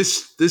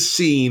 This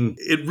scene,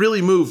 it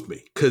really moved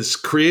me because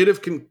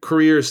creative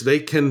careers, they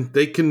can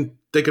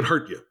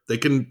hurt you. They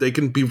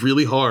can be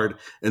really hard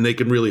and they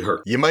can really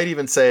hurt. You might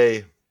even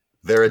say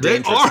they're a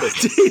dangerous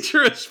business.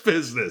 Dangerous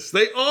business.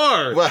 They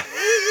are. Well,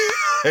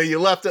 you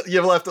left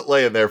it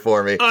laying there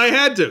for me. I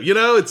had to.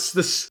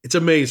 It's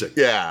amazing.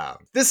 Yeah.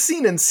 This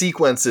scene in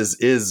sequences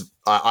is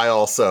I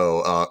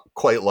also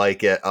quite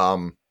like it.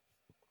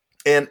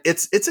 And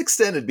it's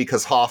extended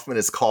because Hoffman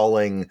is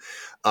calling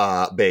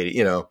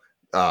Beatty,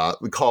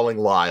 calling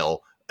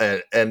Lyle,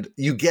 and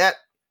you get,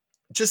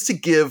 just to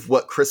give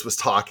what Chris was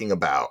talking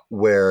about,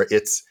 where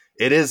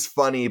it is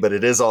funny, but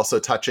it is also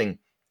touching.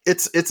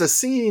 It's a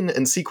scene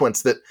and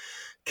sequence that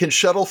can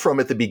shuttle from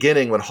at the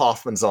beginning when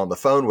Hoffman's on the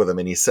phone with him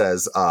and he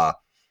says,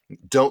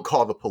 "Don't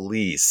call the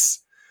police.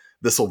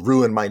 This will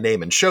ruin my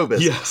name in show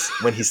business." Yes.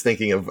 When he's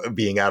thinking of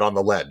being out on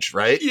the ledge,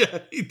 right? Yeah,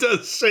 he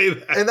does say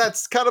that. And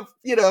that's kind of,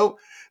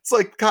 it's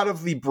like kind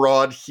of the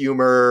broad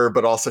humor,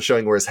 but also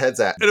showing where his head's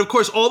at. And of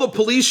course, all the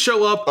police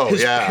show up.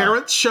 His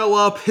parents show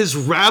up. His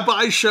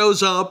rabbi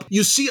shows up.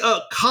 You see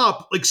a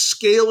cop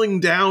scaling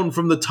down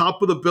from the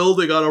top of the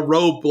building on a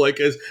rope.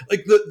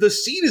 The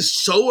scene is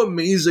so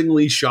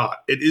amazingly shot.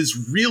 It is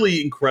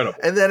really incredible.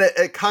 And then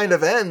it kind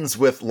of ends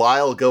with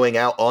Lyle going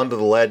out onto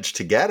the ledge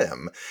to get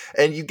him.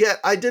 And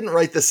I didn't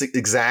write this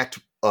exact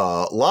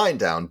line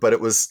down, but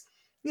it was,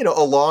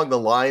 along the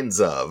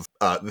lines of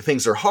the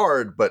things are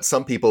hard, but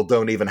some people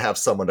don't even have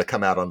someone to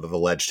come out onto the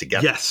ledge to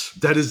get them. Yes,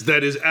 that is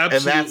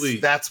absolutely.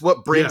 And that's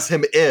what brings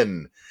him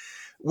in,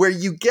 where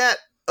you get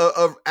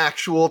a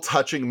actual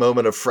touching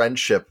moment of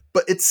friendship,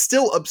 but it's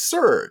still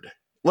absurd.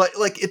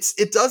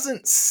 It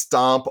doesn't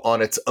stomp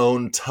on its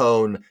own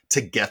tone to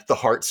get the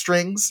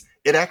heartstrings.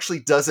 It actually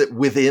does it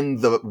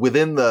within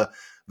the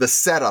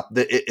setup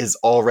that it is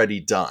already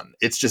done.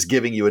 It's just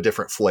giving you a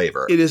different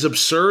flavor. It is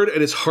absurd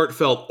and it's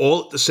heartfelt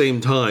all at the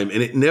same time.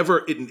 And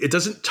it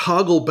doesn't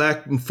toggle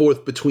back and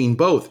forth between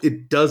both.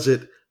 It does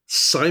it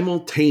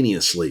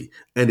simultaneously.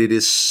 And it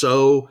is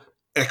so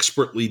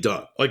expertly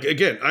done.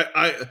 Again,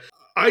 I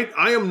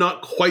am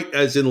not quite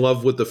as in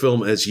love with the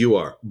film as you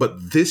are,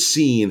 but this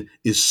scene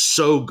is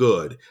so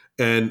good.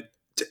 And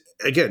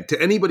again,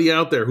 to anybody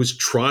out there who's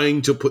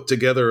trying to put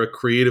together a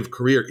creative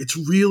career, it's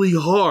really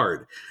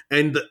hard.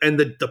 And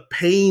the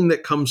pain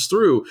that comes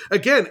through,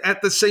 again,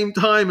 at the same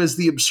time as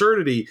the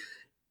absurdity,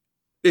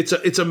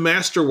 it's a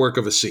masterwork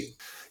of a scene.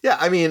 Yeah,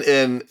 I mean,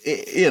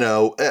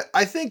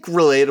 I think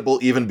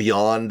relatable even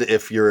beyond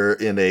if you're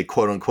in a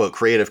quote unquote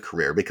creative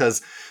career,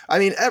 because I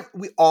mean,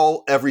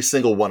 every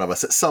single one of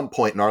us at some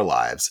point in our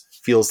lives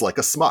feels like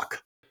a schmuck.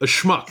 A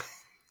schmuck.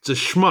 It's a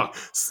schmuck.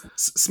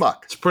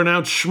 Smuck. It's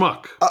pronounced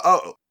schmuck.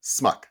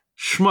 Smuck.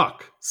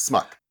 Schmuck.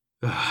 Smuck.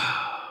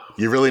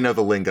 You really know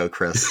the lingo,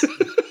 Chris.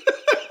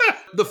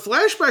 the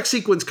flashback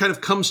sequence kind of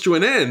comes to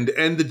an end,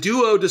 and the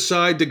duo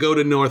decide to go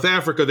to North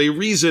Africa. They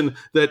reason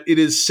that it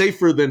is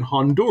safer than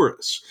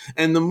Honduras.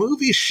 And the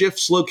movie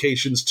shifts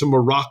locations to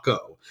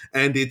Morocco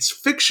and its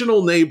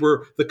fictional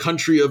neighbor, the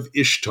country of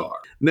Ishtar.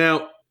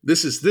 Now,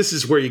 this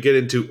is where you get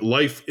into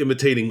life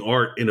imitating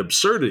art in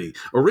absurdity.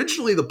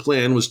 Originally, the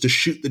plan was to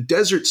shoot the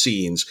desert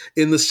scenes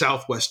in the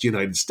Southwest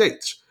United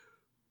States.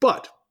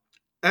 But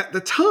at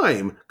the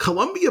time,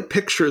 Columbia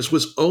Pictures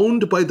was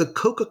owned by the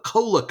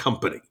Coca-Cola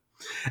Company.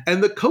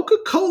 And the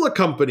Coca-Cola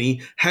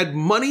Company had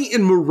money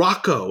in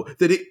Morocco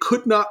that it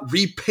could not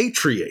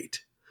repatriate.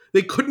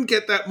 They couldn't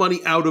get that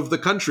money out of the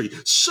country.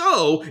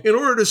 So, in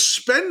order to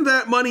spend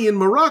that money in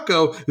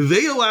Morocco,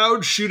 they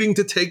allowed shooting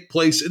to take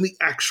place in the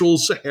actual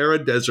Sahara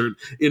Desert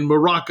in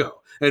Morocco.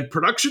 And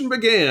production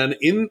began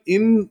in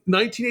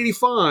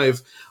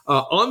 1985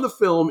 on the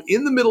film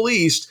in the Middle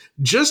East,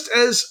 just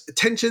as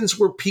tensions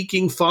were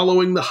peaking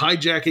following the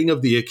hijacking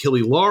of the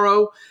Achille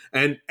Lauro.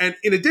 And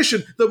in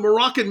addition, the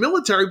Moroccan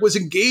military was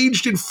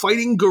engaged in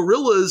fighting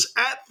guerrillas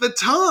at the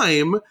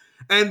time.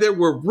 And there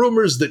were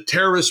rumors that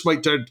terrorists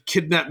might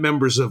kidnap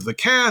members of the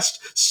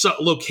cast. So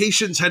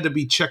locations had to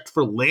be checked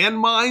for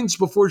landmines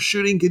before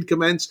shooting could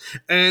commence.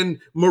 And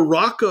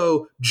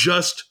Morocco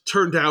just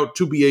turned out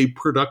to be a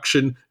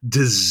production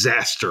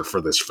disaster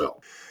for this film.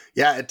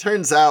 Yeah, it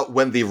turns out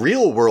when the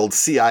real world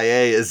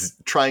CIA is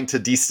trying to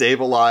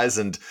destabilize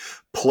and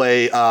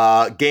play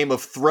Game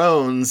of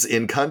Thrones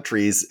in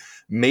countries,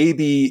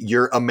 maybe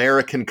your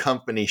American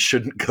company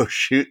shouldn't go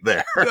shoot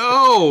there.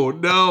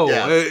 No.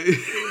 Yeah.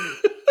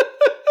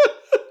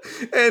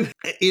 And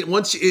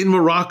once in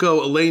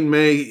Morocco, Elaine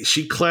May,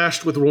 she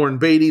clashed with Warren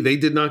Beatty. They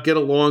did not get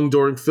along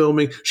during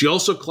filming. She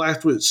also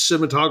clashed with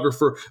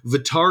cinematographer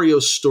Vittorio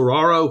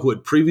Storaro, who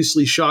had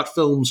previously shot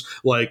films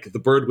like The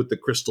Bird with the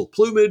Crystal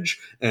Plumage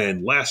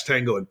and Last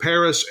Tango in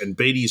Paris and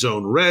Beatty's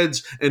Own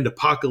Reds and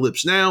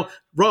Apocalypse Now.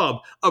 Rob,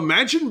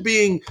 imagine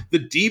being the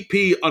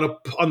DP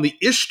on the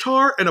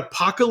Ishtar and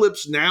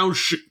Apocalypse Now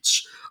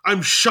shoots.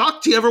 I'm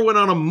shocked he ever went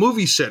on a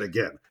movie set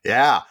again.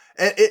 Yeah.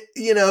 And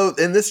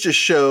and this just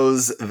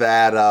shows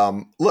that,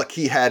 look,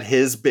 he had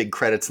his big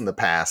credits in the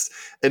past,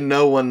 and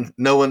no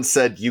one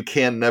said you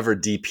can never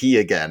DP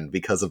again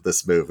because of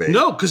this movie.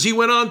 No, because he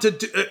went on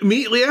to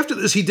immediately after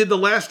this, he did The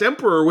Last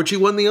Emperor, which he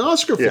won the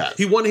Oscar for. Yeah.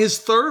 He won his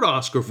third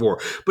Oscar for.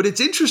 But it's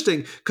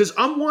interesting because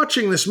I'm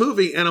watching this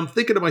movie and I'm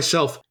thinking to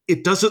myself,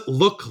 it doesn't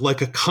look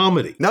like a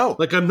comedy. No.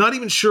 Like, I'm not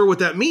even sure what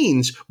that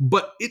means,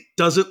 but it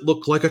doesn't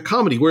look like a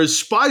comedy. Whereas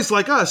Spies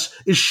Like Us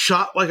is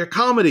shot like a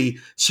comedy.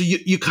 So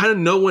you kind of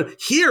know when.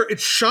 Here,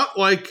 it's shot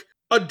like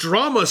a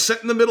drama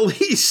set in the Middle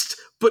East,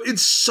 but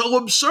it's so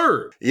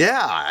absurd.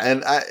 Yeah,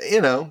 and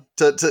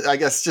I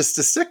guess just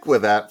to stick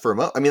with that for a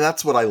moment, I mean,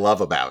 that's what I love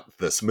about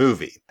this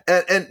movie.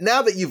 And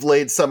now that you've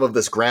laid some of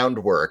this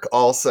groundwork,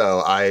 also,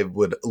 I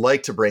would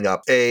like to bring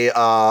up a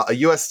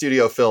U.S.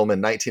 studio film in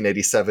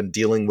 1987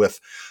 dealing with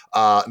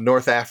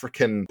North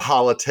African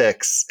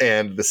politics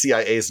and the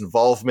CIA's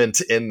involvement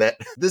in that.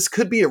 This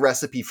could be a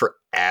recipe for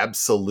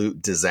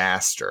absolute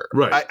disaster.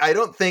 Right. I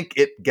don't think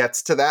it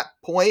gets to that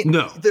point.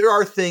 No. There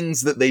are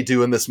things that they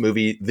do in this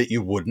movie that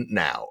you wouldn't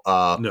now.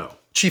 No.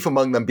 Chief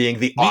among them being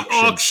the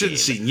auction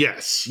scene.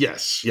 Yes.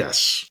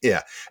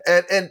 Yeah.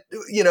 And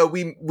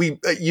we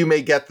you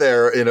may get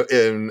there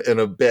in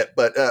a bit,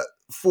 but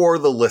for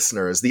the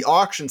listeners, the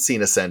auction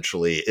scene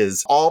essentially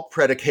is all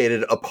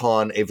predicated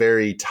upon a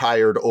very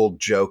tired old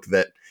joke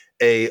that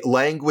a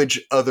language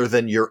other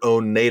than your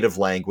own native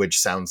language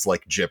sounds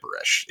like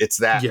gibberish. It's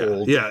that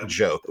old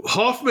joke.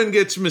 Hoffman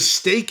gets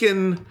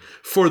mistaken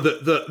for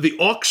the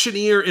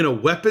auctioneer in a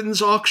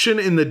weapons auction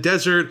in the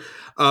desert.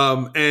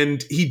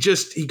 And he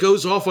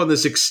goes off on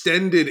this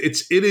extended,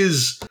 it's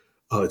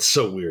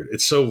so weird.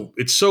 It's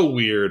so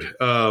weird.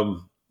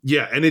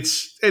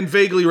 And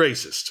vaguely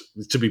racist,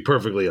 to be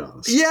perfectly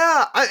honest.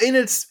 Yeah. I mean,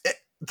 it's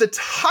the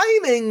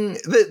timing,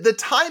 the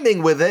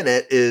timing within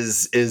it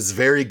is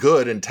very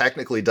good and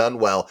technically done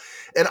well.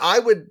 And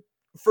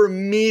for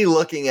me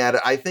looking at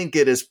it, I think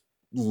it is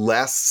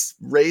less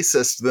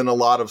racist than a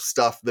lot of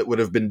stuff that would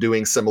have been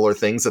doing similar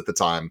things at the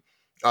time.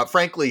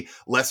 Frankly,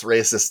 less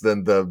racist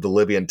than the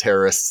Libyan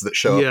terrorists that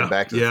show up in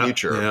Back to the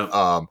Future.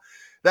 Yeah.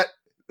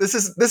 This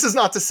is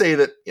not to say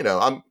that,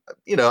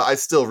 I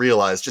still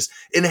realize just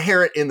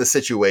inherent in the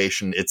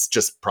situation, it's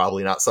just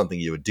probably not something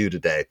you would do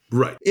today.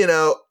 Right.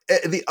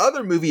 The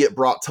other movie it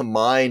brought to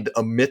mind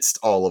amidst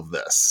all of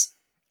this,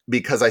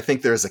 because I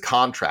think there's a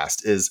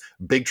contrast, is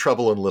Big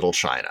Trouble in Little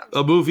China.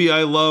 A movie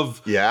I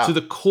love to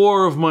the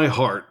core of my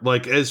heart.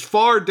 Like, as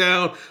far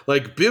down,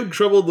 like Big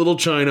Trouble in Little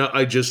China,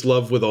 I just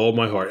love with all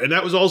my heart. And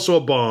that was also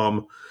a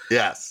bomb.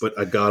 Yes.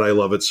 But God, I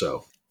love it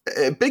so.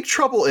 Big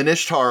Trouble and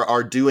Ishtar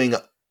are doing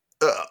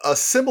a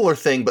similar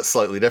thing, but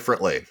slightly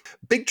differently.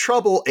 Big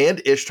Trouble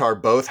and Ishtar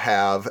both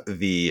have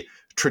the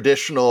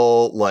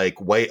traditional, like,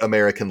 white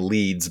American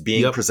leads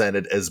being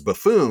presented as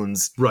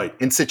buffoons, right,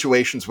 in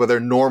situations where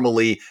they're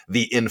normally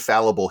the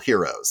infallible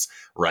heroes,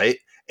 right?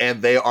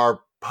 And they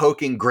are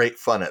poking great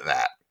fun at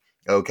that.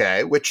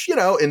 okay, which,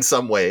 in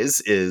some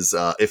ways is,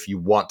 if you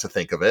want to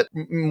think of it,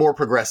 more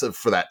progressive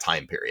for that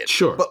time period.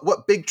 Sure. But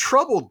what Big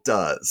Trouble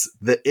does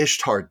that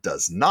Ishtar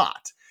does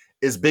not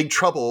is Big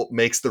Trouble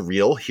makes the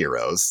real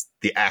heroes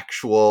the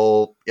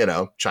actual,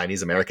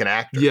 Chinese American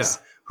actors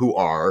who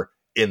are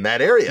in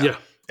that area. Yeah.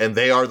 And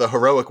they are the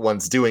heroic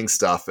ones doing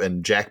stuff,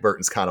 and Jack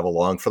Burton's kind of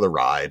along for the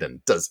ride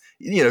and does,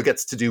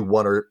 gets to do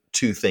one or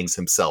two things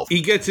himself.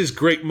 He gets his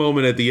great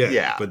moment at the end,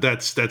 yeah. But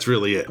that's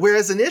really it.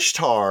 Whereas in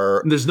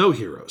Ishtar, there's no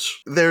heroes.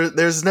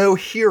 There's no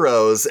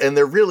heroes, and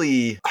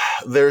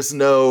there's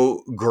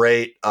no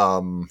great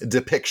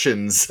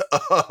depictions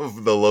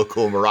of the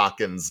local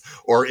Moroccans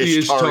or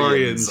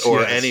Ishtarians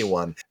or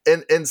anyone.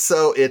 And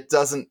so it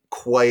doesn't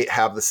quite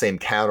have the same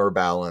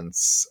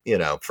counterbalance,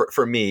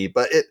 for me,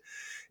 but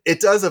it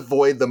does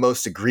avoid the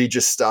most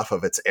egregious stuff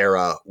of its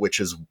era, which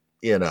is,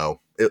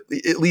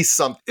 at least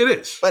some. It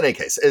is. But in any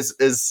case,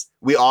 as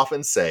we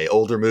often say,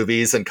 older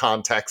movies and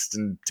context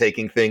and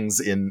taking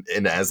things in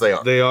as they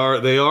are.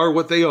 They are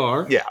what they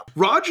are. Yeah.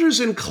 Rogers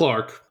and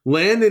Clark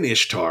land in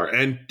Ishtar,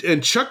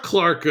 and Chuck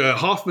Clark,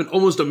 Hoffman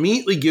almost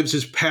immediately gives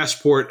his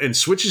passport and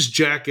switches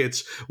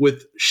jackets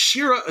with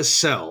Shira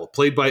Assel,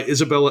 played by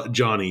Isabella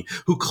Adjani,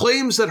 who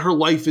claims that her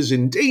life is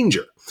in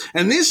danger.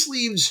 And this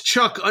leaves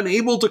Chuck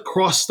unable to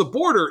cross the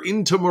border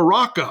into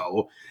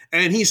Morocco,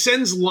 and he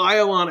sends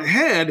Lyle on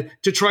ahead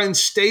to try and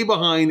stay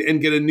behind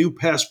and get a new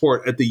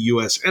passport at the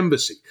U.S.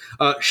 Embassy.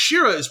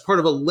 Shira is part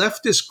of a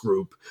leftist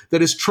group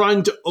that is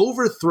trying to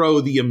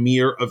overthrow the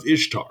Emir of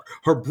Ishtar.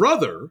 Her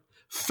brother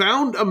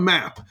found a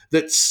map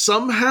that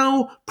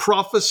somehow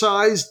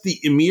prophesized the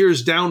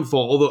Emir's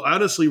downfall, although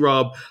honestly,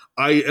 Rob,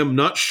 I am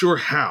not sure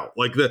how.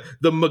 Like, the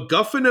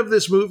MacGuffin of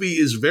this movie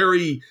is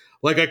very...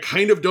 Like, I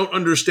kind of don't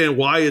understand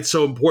why it's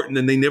so important,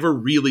 and they never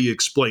really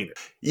explain it.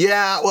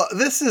 Yeah, well,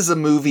 this is a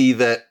movie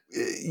that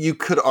you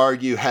could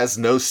argue has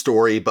no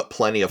story but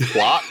plenty of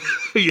plot.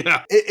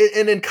 Yeah.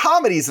 And in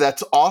comedies,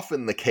 that's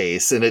often the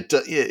case, and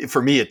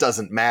for me, it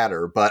doesn't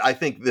matter. But I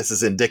think this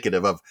is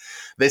indicative of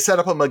they set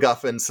up a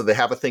MacGuffin, so they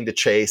have a thing to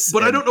chase.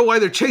 But I don't know why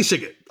they're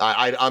chasing it.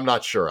 I'm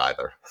not sure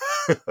either.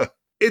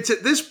 It's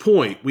at this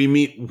point we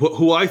meet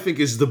who I think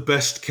is the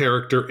best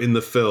character in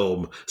the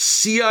film,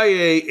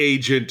 CIA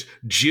agent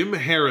Jim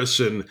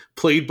Harrison,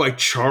 played by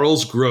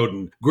Charles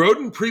Grodin.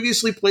 Grodin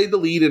previously played the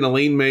lead in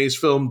Elaine May's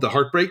film, The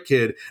Heartbreak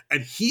Kid,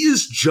 and he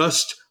is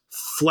just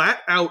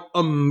flat out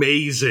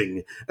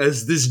amazing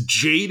as this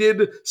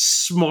jaded,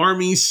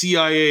 smarmy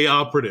CIA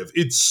operative.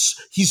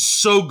 He's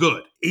so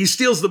good. He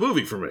steals the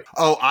movie for me.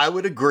 Oh, I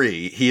would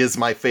agree. He is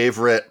my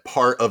favorite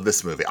part of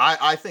this movie.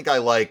 I think I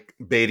like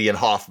Beatty and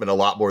Hoffman a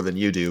lot more than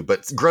you do,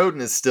 but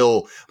Grodin is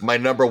still my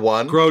number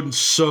one. Grodin's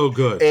so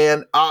good.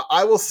 And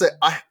I will say,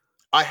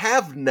 I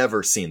have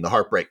never seen The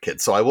Heartbreak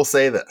Kid, so I will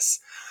say this.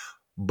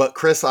 But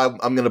Chris, I'm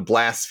going to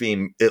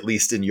blaspheme, at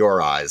least in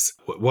your eyes.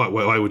 Why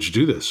would you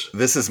do this?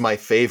 This is my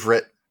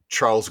favorite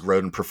Charles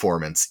Grodin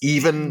performance.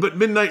 But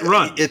Midnight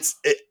Run.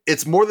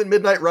 It's more than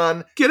Midnight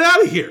Run. Get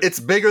out of here. It's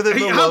bigger than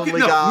The Lonely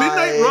Guy.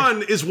 Midnight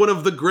Run is one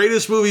of the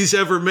greatest movies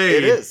ever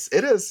made.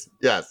 It is.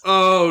 Yes.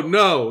 Oh,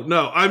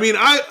 no. I mean,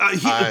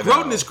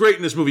 Grodin is great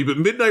in this movie, but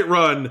Midnight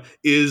Run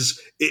is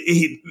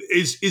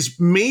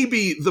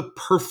maybe the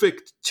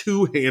perfect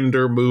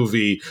two-hander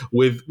movie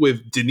with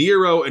De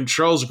Niro and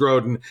Charles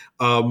Grodin.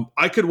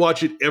 I could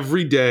watch it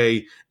every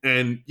day,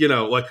 and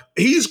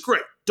he's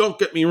great. Don't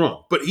get me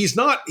wrong, but he's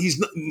not.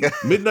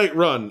 Midnight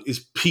Run is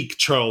peak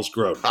Charles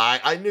Grodin.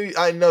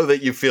 I know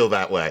that you feel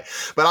that way,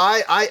 but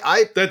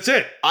I that's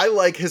it. I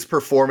like his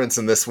performance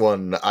in this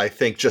one. I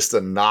think just a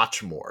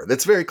notch more.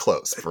 That's very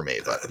close for me,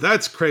 but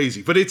that's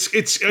crazy. But it's.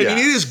 I mean, it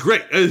is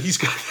great. He's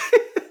got.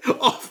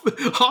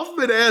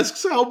 Hoffman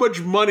asks how much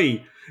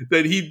money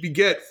that he'd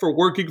get for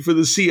working for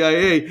the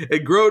CIA,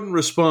 and Grodin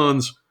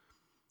responds,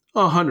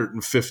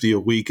 $150 a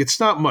week. It's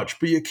not much,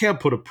 but you can't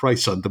put a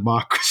price on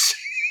democracy.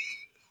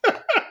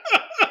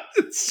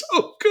 It's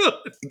so good.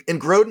 And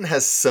Grodin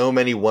has so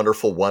many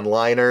wonderful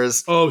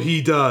one-liners. Oh,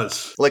 he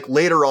does. Like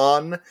later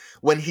on,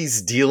 when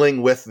he's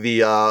dealing with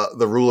the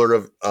ruler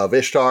of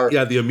Ishtar.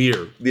 Yeah, the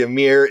Emir. The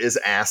Emir is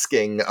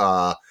asking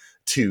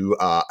to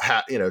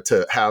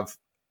have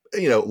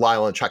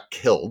Lyle and Chuck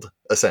killed,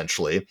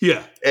 essentially.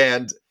 Yeah.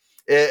 And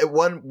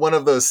one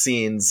of those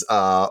scenes,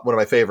 one of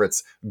my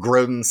favorites,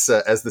 Grodin,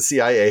 as the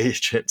CIA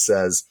agent,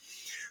 says,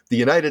 "The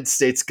United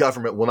States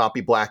government will not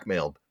be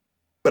blackmailed,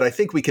 but I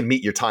think we can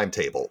meet your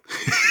timetable."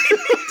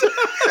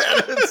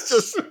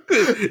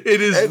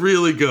 It is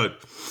really good.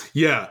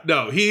 Yeah,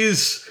 no,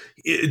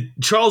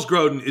 Charles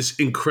Grodin is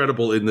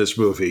incredible in this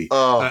movie.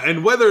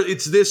 And whether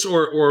it's this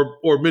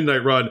or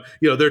Midnight Run,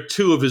 they're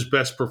two of his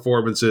best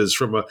performances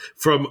from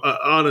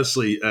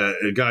honestly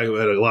a guy who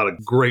had a lot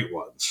of great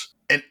ones.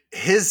 And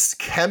his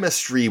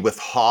chemistry with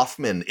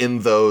Hoffman in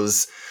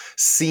those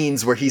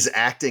scenes where he's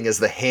acting as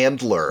the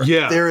handler.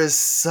 Yeah. There is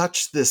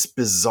such this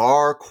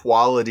bizarre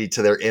quality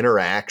to their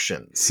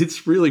interactions.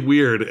 It's really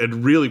weird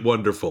and really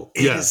wonderful.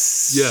 It is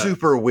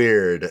super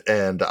weird,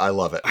 and I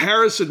love it.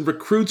 Harrison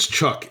recruits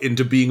Chuck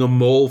into being a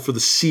mole for the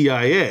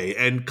CIA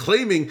and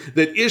claiming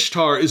that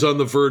Ishtar is on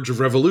the verge of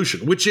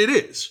revolution, which it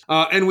is.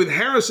 And with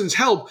Harrison's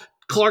help,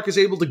 Clark is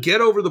able to get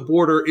over the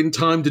border in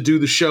time to do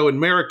the show in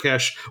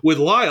Marrakesh with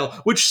Lyle,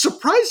 which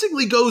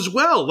surprisingly goes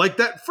well. Like,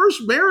 that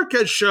first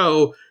Marrakesh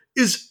show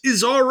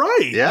is all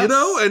right, yes. You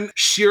know? And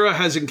Shira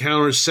has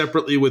encounters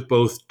separately with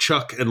both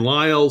Chuck and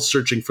Lyle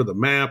searching for the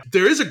map.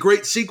 There is a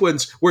great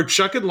sequence where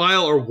Chuck and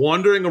Lyle are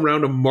wandering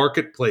around a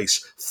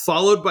marketplace,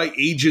 followed by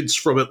agents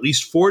from at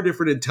least 4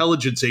 different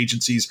intelligence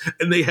agencies,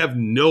 and they have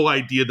no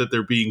idea that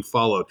they're being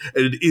followed.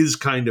 And it is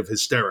kind of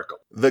hysterical.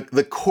 The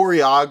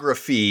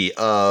choreography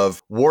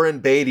of Warren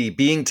Beatty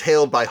being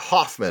tailed by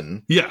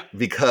Hoffman. Yeah.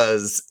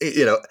 Because,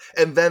 you know,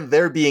 and then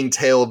they're being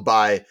tailed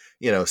by,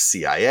 you know,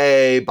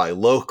 CIA, by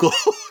local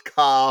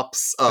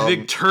cops. I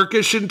think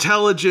Turkish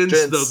intelligence,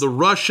 the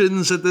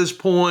Russians at this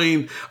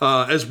point,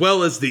 as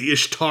well as the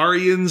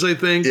Ishtarians, I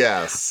think.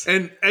 Yes.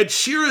 And at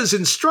Shira's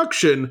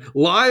instruction,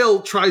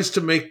 Lyle tries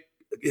to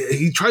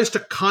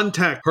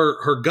contact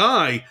her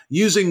guy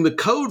using the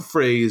code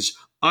phrase,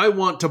 "I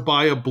want to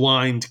buy a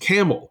blind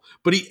camel."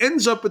 But he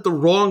ends up at the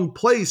wrong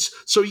place,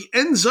 so he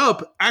ends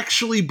up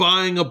actually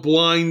buying a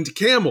blind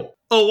camel.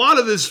 A lot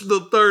of this, the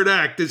third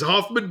act, is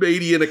Hoffman,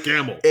 Beatty, and a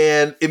camel.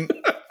 And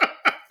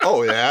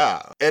oh,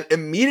 yeah. And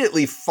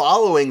immediately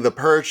following the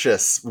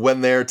purchase,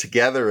 when they're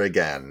together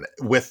again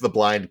with the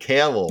blind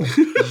camel,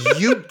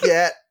 you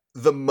get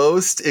the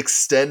most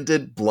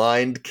extended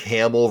blind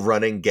camel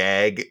running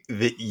gag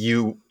that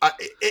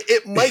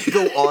it might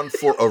go on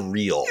for a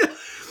reel.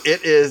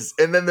 It is,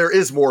 and then there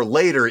is more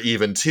later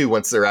even too,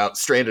 once they're out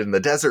stranded in the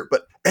desert,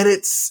 and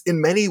it's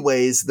in many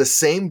ways the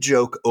same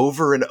joke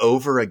over and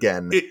over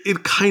again.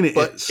 It kind of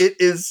is. It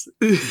is,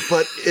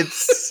 but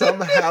it's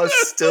somehow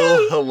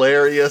still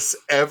hilarious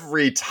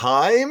every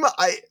time.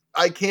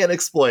 I can't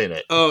explain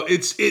it. Oh,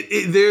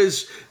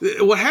 there's,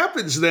 what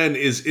happens then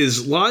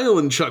is Lyle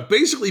and Chuck,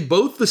 basically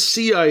both the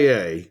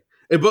CIA,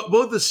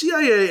 both the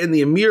CIA and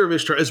the Emir of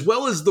Ishtar, as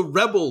well as the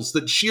rebels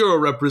that Shira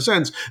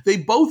represents, they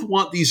both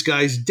want these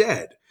guys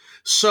dead.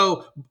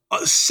 So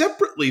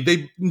separately,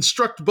 they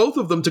instruct both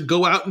of them to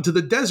go out into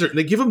the desert, and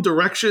they give them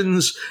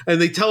directions,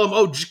 and they tell them,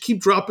 "Oh, just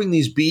keep dropping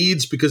these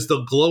beads because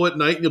they'll glow at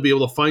night, and you'll be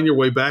able to find your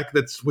way back."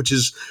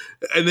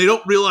 And they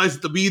don't realize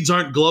that the beads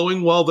aren't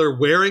glowing while they're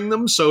wearing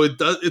them. So it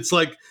does. It's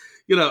like,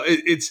 you know,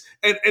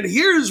 and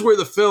here's where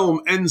the film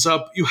ends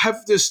up. You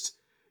have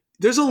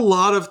there's a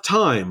lot of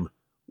time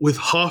with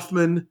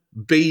Hoffman,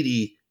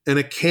 Beatty, and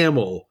a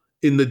camel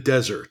in the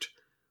desert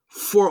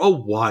for a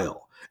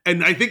while.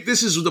 And I think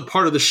this is the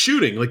part of the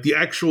shooting, like the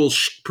actual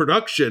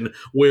production,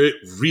 where it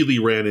really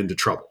ran into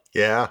trouble.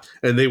 Yeah.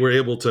 And they were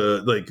able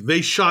to, they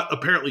shot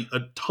apparently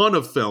a ton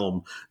of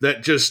film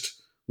that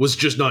was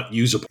just not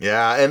usable.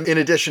 Yeah, and in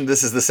addition,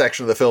 this is the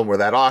section of the film where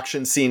that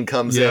auction scene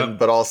comes in,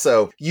 but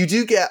also you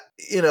do get,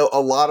 you know,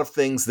 a lot of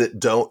things that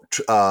don't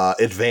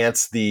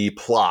advance the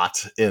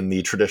plot in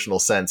the traditional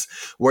sense,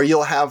 where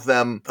you'll have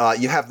them,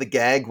 you have the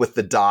gag with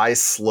the dye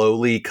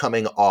slowly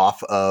coming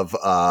off of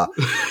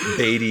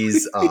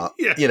Beatty's,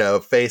 you know,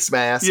 face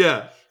mask.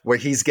 Yeah. Where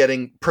he's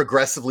getting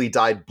progressively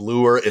dyed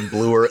bluer and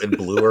bluer and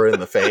bluer in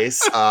the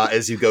face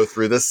as you go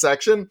through this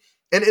section.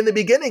 And in the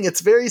beginning, it's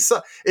very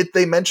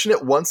they mention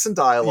it once in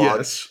dialogue,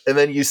 yes. And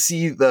then you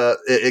see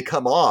it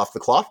come off,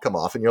 the cloth come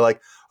off, and you're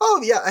like, oh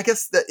yeah, I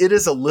guess that it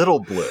is a little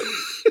blue.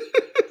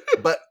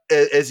 But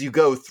as you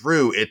go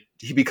through it,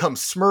 he becomes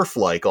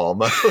Smurf-like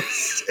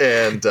almost,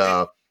 and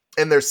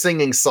they're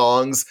singing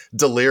songs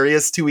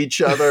delirious to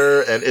each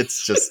other, and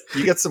it's just,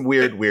 you get some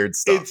weird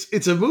stuff.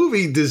 It's a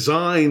movie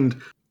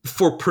designed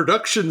for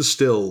production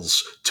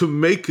stills to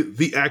make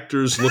the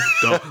actors look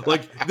dumb.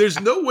 Like, there's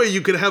no way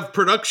you could have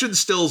production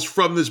stills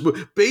from this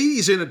movie.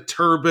 Beatty's in a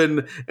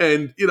turban,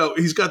 and, you know,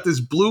 he's got this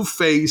blue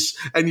face,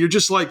 and you're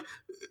just like,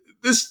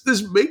 this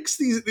makes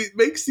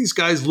these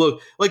guys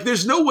look like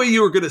there's no way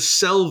you were going to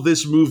sell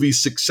this movie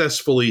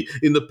successfully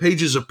in the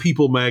pages of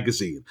People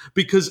magazine,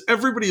 because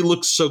everybody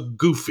looks so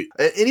goofy.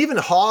 And even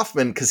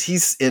Hoffman, because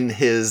he's in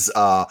his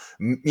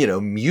you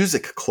know,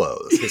 music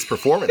clothes, his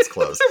performance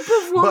clothes.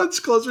 Their performance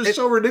clothes are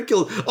so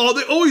ridiculous. Oh,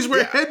 they always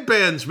wear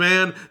headbands,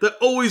 man. They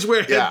always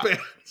wear headbands.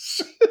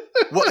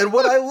 Well, and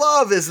what I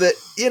love is that,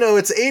 you know,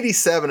 it's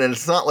 87 and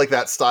it's not like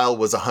that style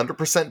was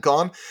 100%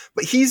 gone,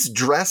 but he's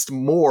dressed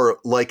more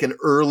like an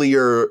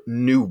earlier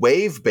new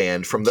wave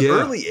band from the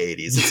early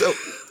 80s.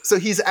 So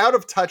he's out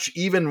of touch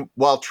even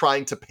while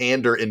trying to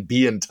pander and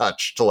be in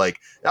touch to, like,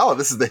 oh,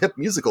 this is the hip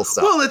musical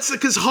stuff. Well, it's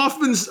because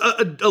Hoffman's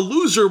a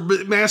loser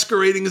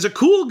masquerading as a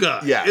cool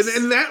guy. Yes.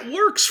 And that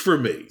works for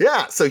me.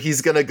 Yeah, so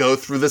he's going to go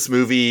through this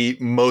movie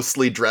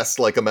mostly dressed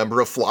like a member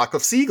of Flock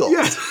of Seagulls.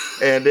 Yeah.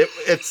 And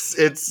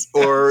it's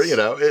or, you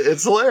know,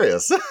 it's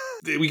hilarious.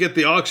 We get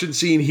the auction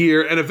scene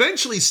here, and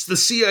eventually the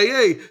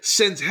CIA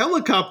sends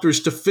helicopters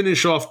to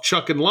finish off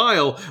Chuck and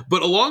Lyle,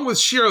 but along with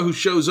Shira, who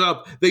shows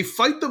up, they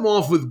fight them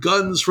off with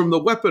guns from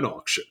the weapon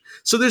auction.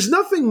 So there's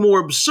nothing more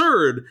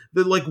absurd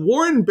than like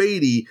Warren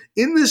Beatty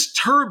in this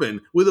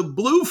turban with a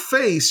blue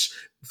face,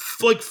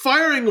 like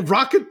firing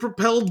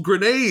rocket-propelled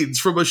grenades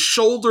from a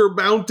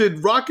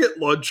shoulder-mounted rocket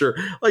launcher.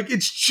 Like,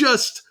 it's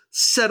just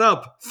set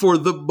up for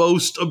the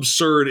most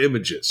absurd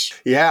images.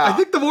 Yeah. I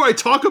think the more I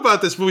talk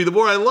about this movie, the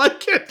more I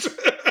like it.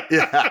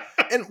 Yeah.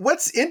 And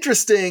what's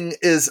interesting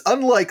is,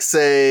 unlike,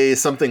 say,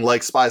 something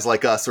like Spies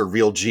Like Us or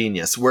Real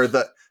Genius, where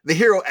the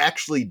hero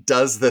actually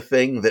does the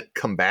thing that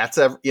combats,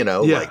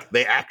 like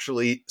they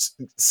actually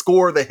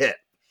score the hit.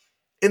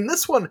 In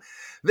this one,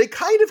 they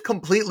kind of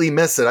completely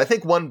miss it. I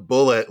think one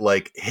bullet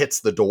like hits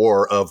the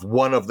door of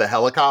one of the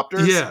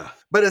helicopters. Yeah.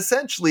 But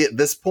essentially at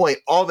this point,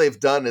 all they've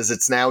done is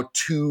it's now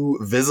too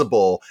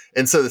visible.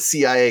 And so the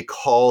CIA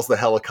calls the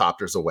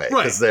helicopters away.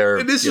 Right.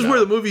 And this is where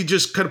the movie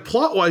just kind of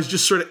plot-wise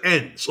just sort of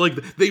ends. Like,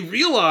 they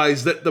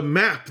realize that the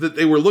map that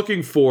they were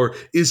looking for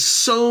is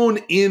sewn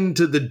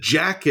into the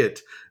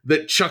jacket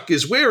that Chuck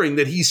is wearing,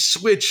 that he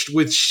switched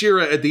with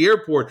Shira at the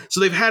airport.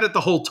 So they've had it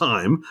the whole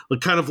time,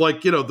 kind of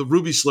like, the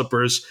ruby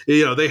slippers.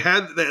 They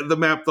had the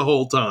map the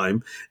whole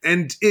time.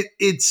 And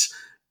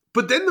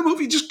but then the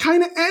movie just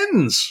kind of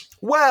ends.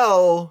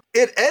 Well,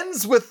 it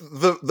ends with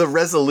the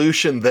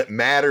resolution that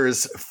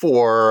matters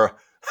for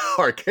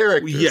our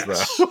characters,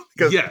 yes.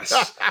 though.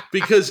 Yes.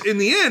 Because in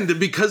the end,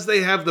 because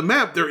they have the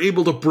map, they're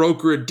able to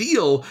broker a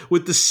deal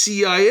with the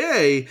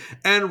CIA,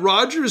 and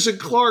Rogers and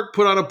Clark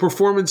put on a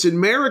performance in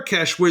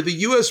Marrakesh where the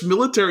U.S.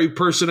 military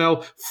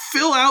personnel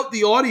fill out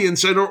the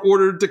audience and are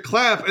ordered to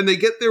clap, and they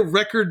get their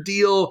record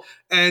deal,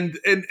 and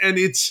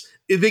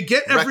they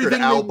get everything.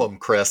 Record album,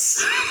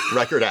 Chris.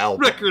 Record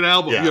album. Record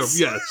album.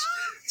 Yes.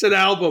 It's an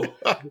album.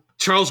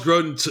 Charles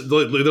Grodin,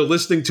 they're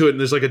listening to it, and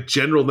there's like a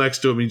general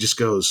next to him, and he just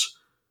goes,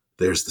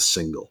 "There's the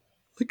single."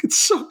 Like, it's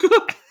so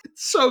good.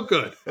 It's so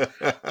good.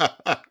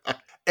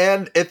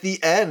 And at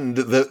the end,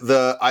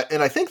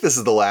 and I think this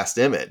is the last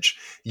image,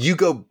 you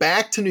go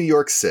back to New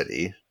York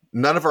City.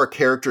 None of our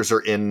characters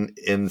are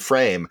in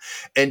frame,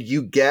 and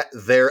you get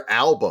their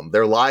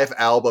live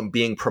album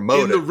being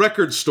promoted. In the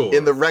record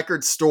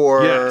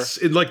store. Yes,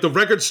 in like the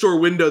record store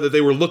window that they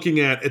were looking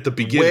at the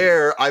beginning.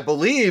 Where I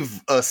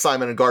believe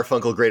Simon and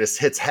Garfunkel Greatest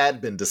Hits had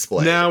been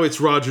displayed. Now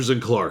it's Rogers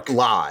and Clark.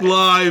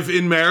 Live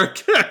in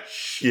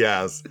Marrakesh.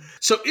 Yes.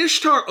 So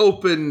Ishtar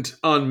opened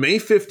on May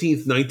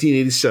 15th,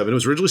 1987. It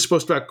was originally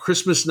supposed to be about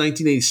Christmas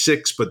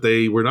 1986, but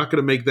they were not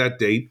going to make that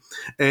date.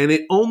 And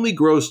it only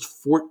grossed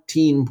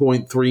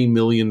 $14.3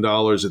 million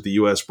at the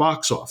U.S.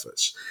 box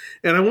office.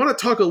 And I want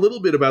to talk a little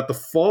bit about the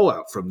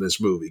fallout from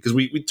this movie, because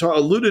we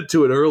alluded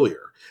to it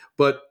earlier.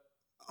 But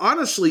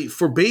honestly,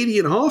 for Beatty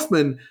and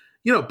Hoffman,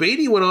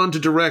 Beatty went on to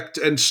direct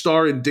and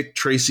star in Dick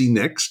Tracy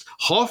next.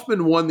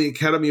 Hoffman won the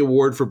Academy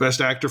Award for Best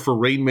Actor for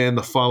Rain Man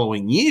the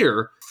following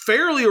year.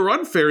 Fairly or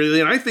unfairly,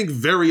 and I think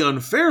very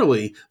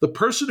unfairly, the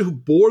person who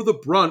bore the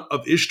brunt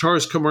of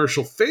Ishtar's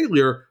commercial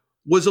failure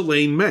was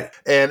Elaine May.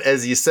 And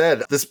as you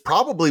said, this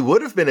probably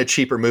would have been a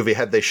cheaper movie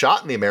had they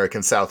shot in the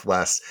American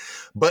Southwest.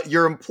 But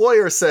your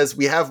employer says,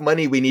 "We have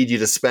money we need you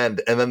to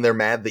spend," and then they're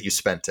mad that you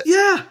spent it.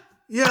 Yeah.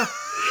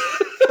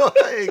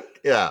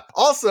 Yeah.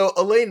 Also,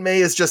 Elaine May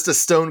is just a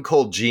stone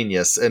cold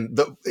genius, and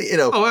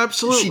oh,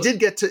 absolutely. She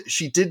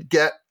did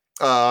get.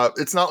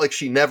 It's not like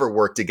she never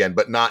worked again,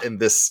 but not in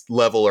this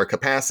level or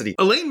capacity.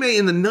 Elaine May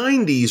in the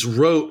 90s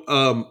wrote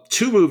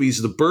two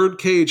movies, The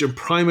Birdcage and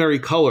Primary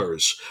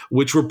Colors,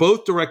 which were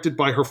both directed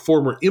by her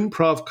former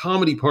improv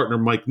comedy partner,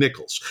 Mike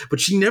Nichols.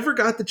 But she never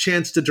got the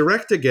chance to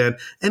direct again.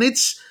 And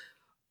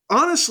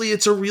honestly,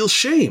 it's a real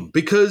shame,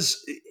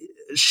 because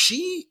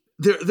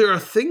there are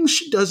things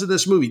she does in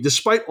this movie,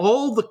 despite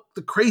all the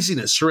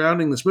craziness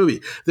surrounding this movie.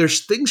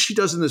 There's things she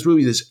does in this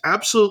movie that's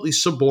absolutely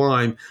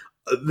sublime,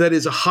 that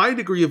is a high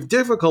degree of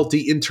difficulty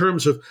in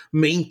terms of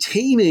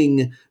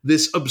maintaining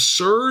this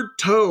absurd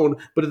tone,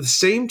 but at the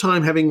same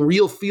time having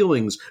real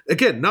feelings.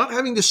 Again, not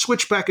having to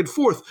switch back and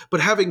forth, but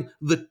having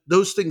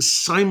those things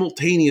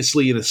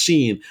simultaneously in a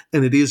scene,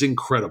 and it is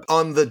incredible.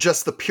 On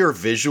the pure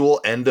visual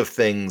end of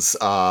things,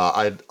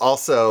 I'd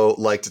also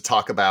like to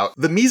talk about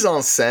the mise en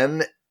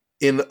scène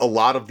in a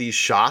lot of these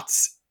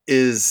shots.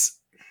 It's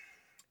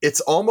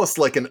almost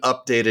like an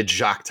updated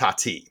Jacques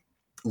Tati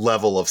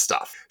level of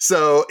stuff.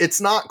 So it's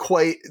not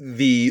quite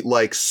the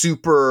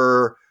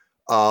super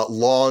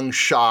long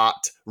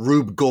shot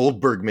Rube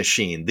Goldberg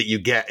machine that you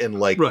get in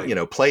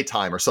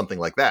Playtime or something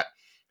like that.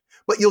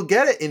 But you'll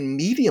get it in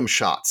medium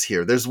shots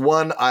here. There's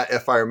one,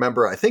 if I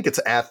remember, I think it's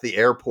at the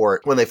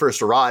airport when they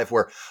first arrive,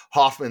 where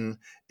Hoffman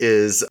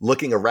is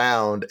looking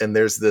around and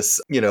there's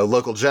this,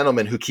 local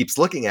gentleman who keeps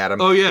looking at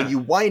him. Oh, yeah. And you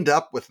wind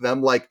up with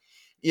them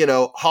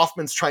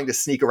Hoffman's trying to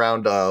sneak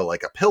around a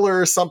pillar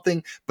or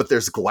something, but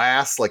there's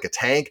glass like a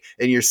tank,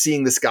 and you're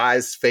seeing this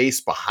guy's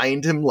face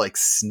behind him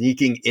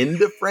sneaking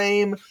into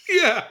frame.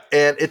 Yeah.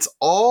 And it's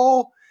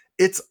all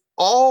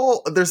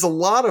there's a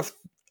lot of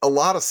a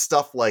lot of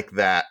stuff like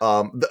that.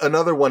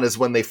 Another one is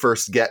when they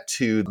first get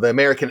to the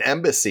American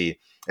embassy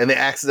and they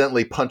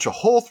accidentally punch a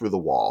hole through the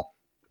wall.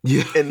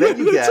 Yeah. And then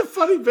you It's a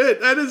funny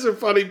bit. That is a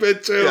funny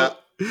bit too.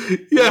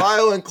 Yeah.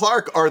 Lyle and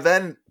Clark are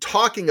then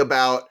talking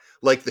about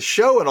like the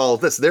show and all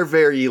of this. They're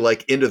very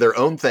like into their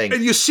own thing.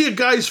 And you see a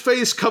guy's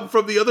face come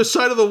from the other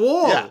side of the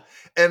wall. Yeah.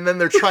 And then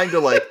they're trying to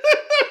like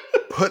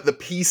put the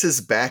pieces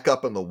back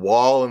up on the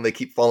wall and they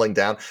keep falling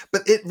down.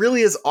 But it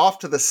really is off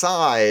to the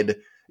side.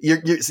 You're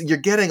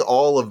getting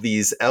all of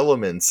these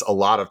elements a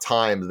lot of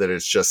times that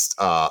it's just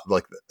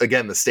like,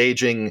 again, the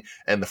staging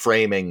and the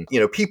framing. You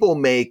know, people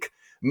make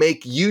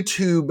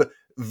YouTube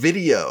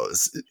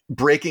videos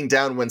breaking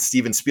down when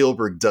Steven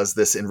Spielberg does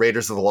this in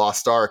Raiders of the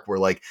Lost Ark, where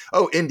like,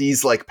 oh,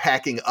 Indy's like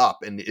packing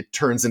up and it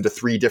turns into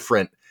 3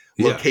 different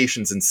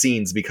locations and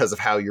scenes because of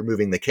how you're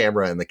moving the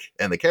camera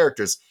and the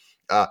characters.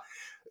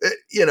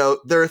 You know,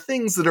 there are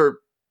things that are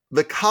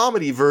the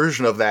comedy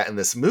version of that in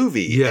this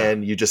movie,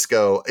 and you just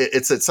go,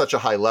 it's at such a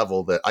high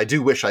level that I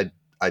do wish I'd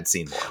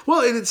seen more.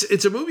 Well, and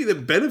it's a movie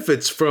that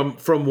benefits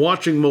from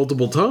watching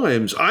multiple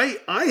times. I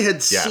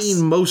had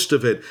seen most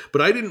of it,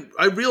 but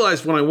I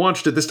realized when I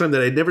watched it this time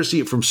that I'd never see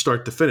it from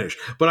start to finish.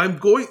 But I'm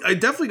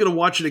definitely going to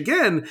watch it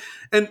again.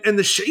 And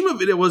the shame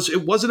of it was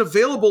it wasn't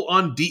available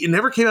on it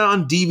never came out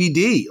on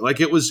DVD. Like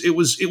it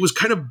was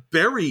kind of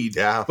buried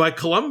by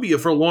Columbia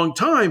for a long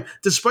time,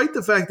 despite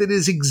the fact that it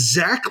is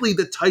exactly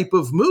the type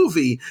of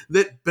movie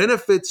that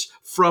benefits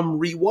from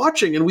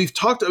rewatching. And we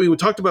talked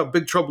about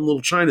Big Trouble in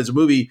Little China as a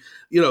movie,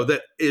 you know,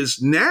 that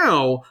is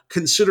now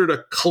considered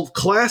a cult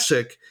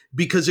classic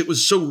because it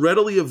was so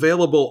readily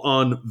available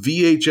on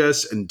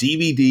VHS and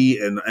DVD,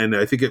 and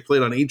I think it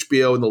played on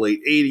HBO in the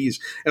late 80s.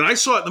 And I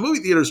saw it in the movie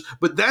theaters,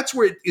 but that's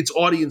where its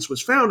audience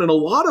was found. And a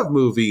lot of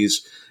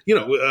movies, you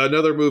know,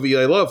 another movie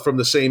I love from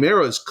the same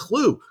era is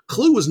Clue.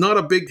 Clue was not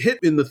a big hit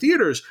in the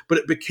theaters, but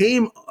it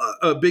became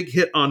a big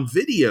hit on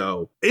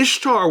video.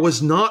 Ishtar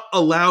was not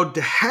allowed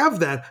to have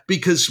that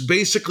because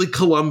basically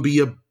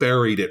Columbia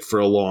buried it for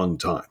a long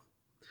time.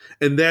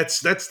 And that's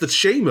the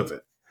shame of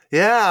it.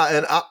 Yeah,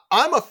 and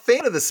I'm a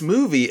fan of this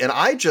movie, and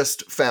I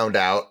just found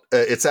out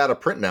it's out of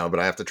print now,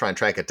 but I have to try and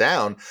track it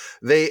down.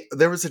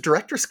 There was a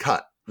director's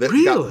cut that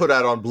got put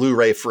out on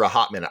Blu-ray for a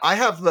hot minute. I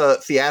have the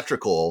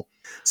theatrical,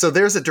 so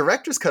there's a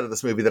director's cut of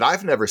this movie that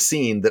I've never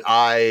seen that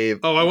I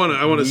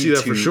want to see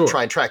that for sure.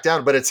 Try and track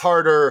down, but it's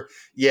harder.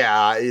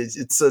 Yeah,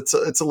 it's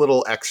a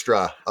little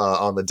extra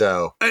on the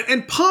dough.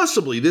 And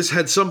possibly this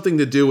had something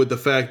to do with the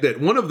fact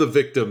that one of the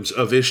victims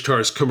of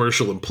Ishtar's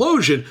commercial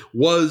implosion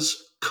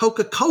was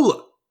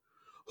Coca-Cola,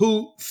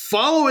 who,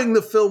 following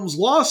the film's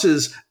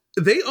losses,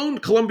 they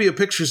owned Columbia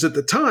Pictures at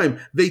the time.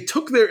 They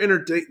took their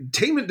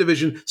entertainment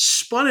division,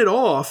 spun it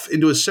off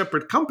into a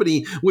separate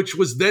company, which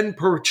was then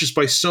purchased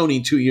by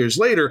Sony 2 years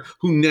later,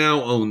 who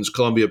now owns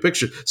Columbia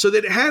Pictures. So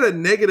that it had a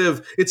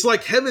negative, it's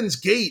like Heaven's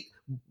Gate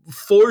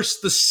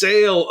forced the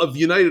sale of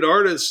United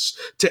Artists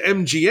to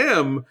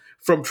MGM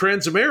from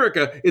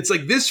Transamerica. It's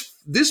like this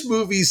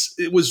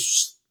it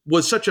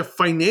was such a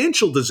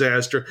financial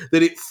disaster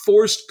that it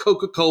forced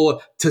Coca-Cola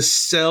to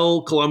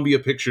sell Columbia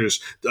Pictures,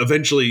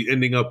 eventually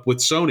ending up with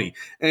Sony.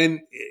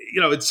 And,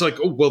 you know, it's like,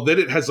 oh, well, then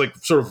it has like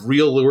sort of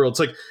real world.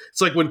 It's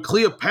like when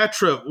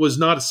Cleopatra was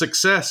not a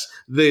success,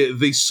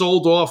 they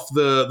sold off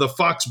the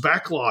Fox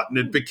backlot and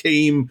it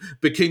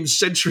became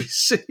Century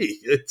City.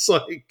 It's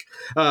like,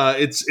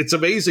 it's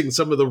amazing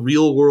some of the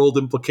real world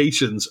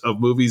implications of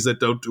movies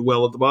that don't do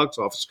well at the box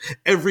office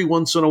every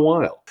once in a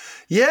while.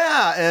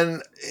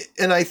 Yeah.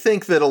 And I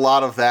think that a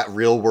lot of that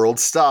real world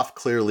stuff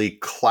clearly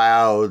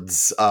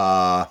clouds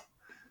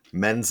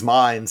men's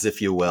minds,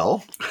 if you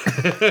will.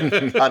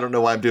 I don't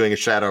know why I'm doing a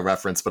shadow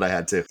reference, but I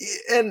had to.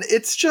 And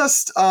it's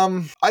just,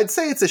 I'd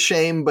say it's a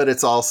shame, but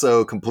it's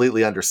also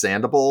completely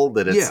understandable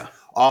that it's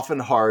often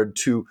hard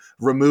to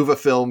remove a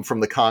film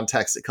from the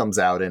context it comes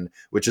out in,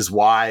 which is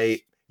why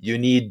you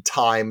need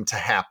time to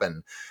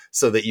happen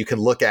so that you can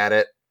look at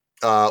it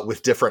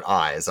with different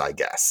eyes, I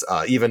guess,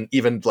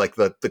 even like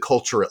the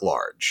culture at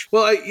large.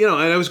 Well,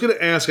 and I was going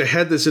to ask, I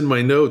had this in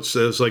my notes.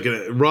 I was like,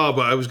 Rob,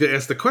 I was going to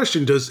ask the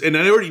question, and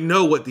I already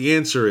know what the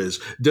answer is.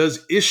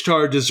 Does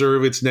Ishtar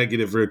deserve its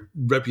negative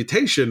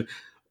reputation?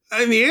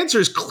 And the answer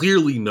is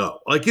clearly no.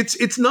 Like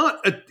it's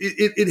not,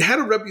 it had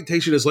a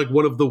reputation as like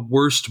one of the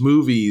worst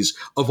movies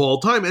of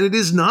all time. And it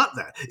is not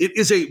that. It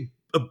is a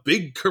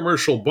big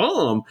commercial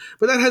bomb,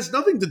 but that has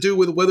nothing to do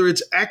with whether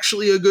it's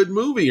actually a good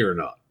movie or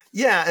not.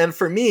 Yeah, and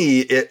for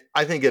me,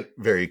 I think it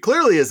very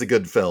clearly is a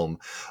good film,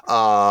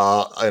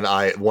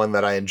 and one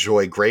that I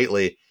enjoy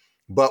greatly.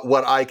 But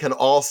what I can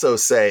also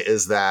say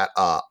is that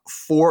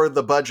for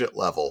the budget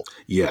level,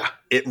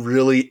 it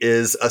really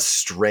is a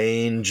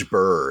strange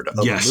bird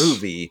of a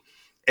movie,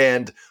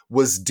 and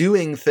was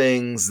doing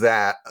things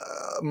that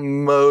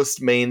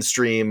most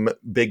mainstream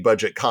big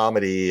budget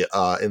comedy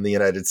in the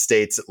United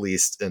States, at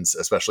least, and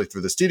especially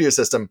through the studio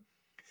system,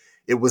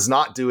 it was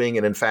not doing.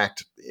 And in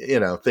fact,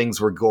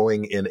 things were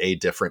going in a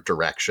different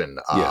direction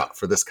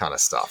for this kind of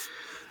stuff.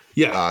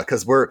 Yeah.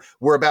 Because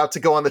we're about to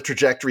go on the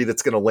trajectory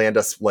that's going to land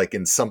us like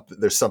in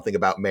there's something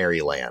about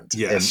Maryland.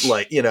 Yes. And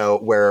like,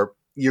 where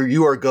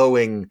you are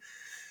going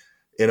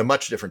in a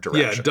much different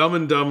direction. Yeah, Dumb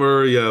and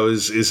Dumber,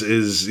 is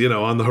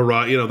on the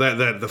horizon.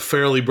 That the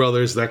Farrelly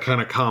Brothers, that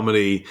kind of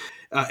comedy.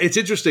 It's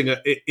interesting.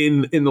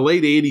 In the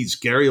late '80s,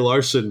 Gary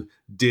Larson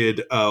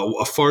did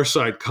a Far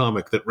Side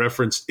comic that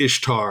referenced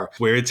Ishtar,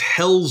 where it's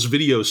Hell's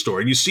Video Store,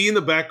 and you see in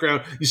the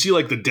background, you see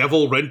like the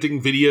devil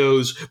renting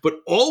videos, but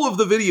all of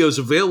the videos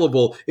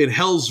available in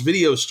Hell's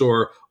Video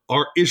Store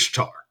are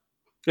Ishtar.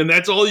 And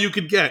that's all you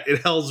could get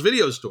at Hell's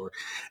Video Store.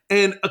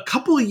 And a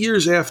couple of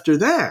years after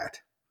that,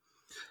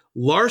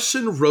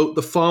 Larson wrote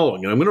the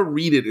following, and I'm going to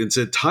read it in its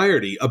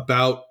entirety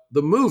about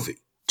the movie.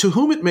 To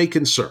whom it may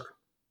concern,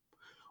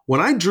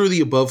 when I drew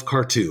the above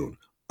cartoon,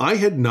 I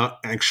had not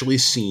actually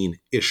seen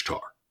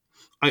Ishtar.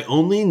 I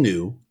only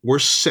knew or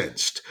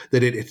sensed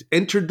that it had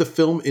entered the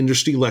film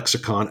industry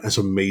lexicon as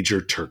a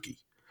major turkey.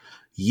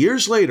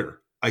 Years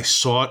later, I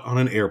saw it on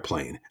an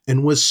airplane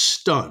and was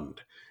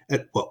stunned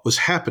at what was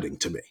happening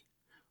to me.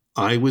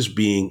 I was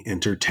being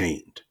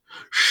entertained.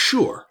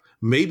 Sure,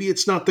 maybe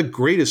it's not the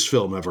greatest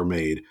film ever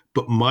made,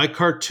 but my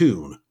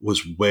cartoon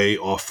was way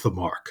off the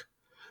mark.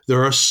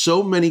 There are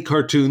so many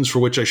cartoons for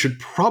which I should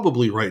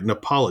probably write an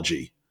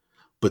apology,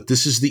 but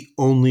this is the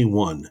only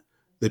one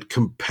that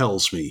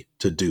compels me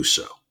to do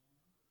so.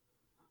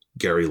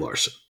 Gary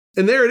Larson.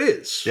 And there it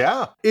is.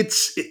 Yeah.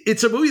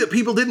 It's a movie that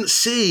people didn't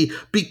see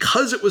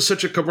because it was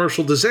such a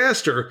commercial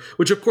disaster,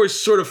 which of course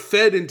sort of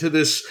fed into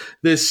this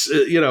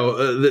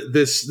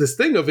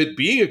thing of it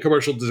being a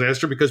commercial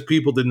disaster because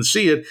people didn't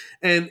see it.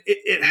 And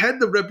it had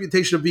the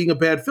reputation of being a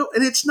bad film.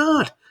 And it's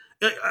not.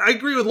 I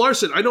agree with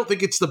Larson. I don't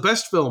think it's the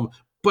best film,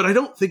 but I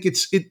don't think it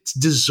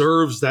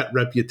deserves that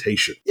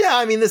reputation. Yeah,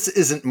 I mean, this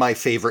isn't my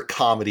favorite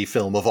comedy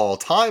film of all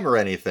time or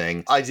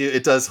anything.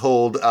 It does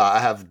hold, I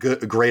have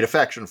great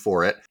affection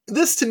for it.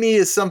 This to me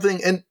is something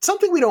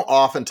we don't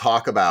often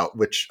talk about,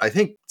 which I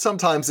think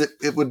sometimes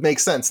it would make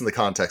sense in the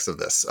context of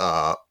this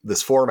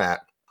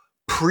format.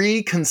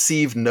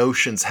 Preconceived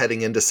notions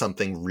heading into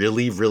something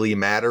really, really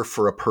matter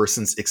for a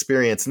person's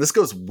experience. And this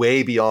goes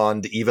way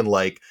beyond even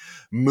like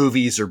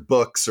movies or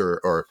books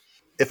or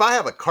if I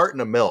have a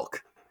carton of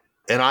milk,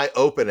 and I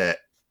open it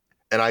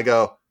and I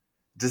go,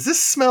 does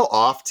this smell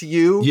off to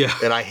you? Yeah.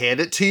 And I hand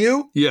it to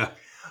you. Yeah.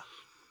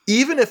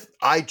 Even if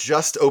I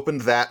just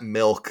opened that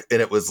milk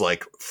and it was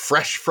like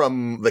fresh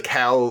from the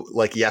cow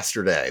like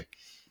yesterday,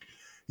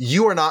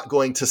 you are not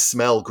going to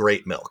smell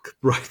great milk.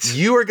 Right.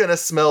 You are going to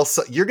smell,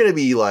 you're going to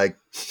be like,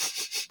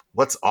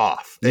 what's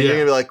off? And you're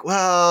going to be like,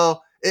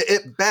 well,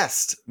 at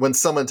best, when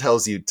someone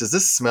tells you, does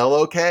this smell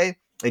okay?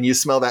 And you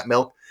smell that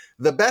milk,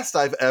 the best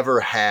I've ever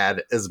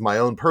had as my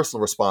own personal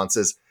response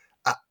is,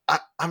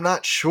 I'm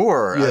not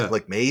sure. Yeah.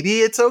 Like maybe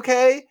it's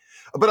okay,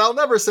 but I'll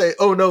never say,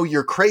 "Oh no,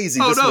 you're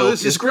crazy."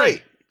 This is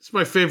great. It's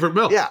my favorite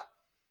milk. Yeah,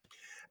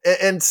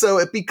 and so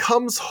it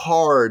becomes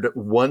hard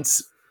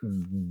once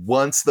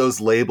those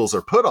labels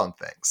are put on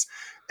things,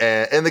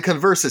 and the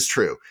converse is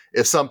true.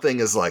 If something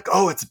is like,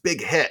 "Oh, it's a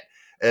big hit,"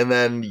 and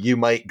then you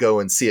might go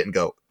and see it and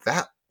go,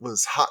 "That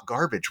was hot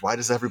garbage. Why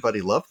does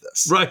everybody love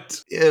this?"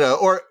 Right.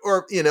 Or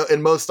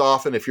and most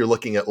often if you're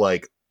looking at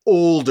like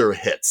older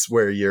hits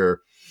where you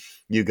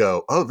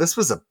go, oh, this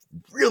was a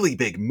really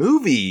big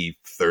movie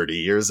 30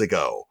 years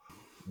ago.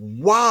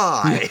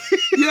 Why?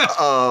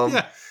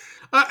 Yeah.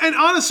 And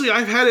honestly,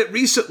 I've had it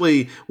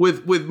recently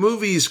with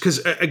movies because,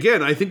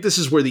 again, I think this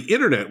is where the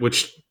internet,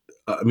 which,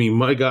 I mean,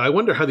 my God, I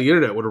wonder how the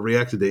internet would have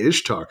reacted to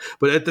Ishtar.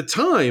 But at the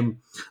time,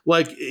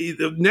 like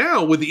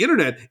now with the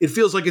internet, it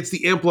feels like it's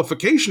the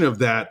amplification of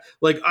that.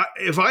 Like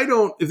if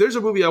there's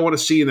a movie I want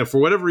to see and that for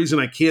whatever reason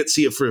I can't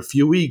see it for a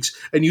few weeks,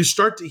 and you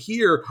start to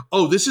hear,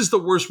 oh, this is the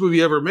worst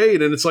movie ever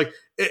made, and it's like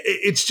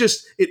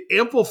it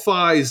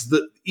amplifies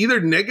the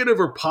either negative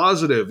or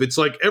positive. It's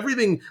like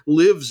everything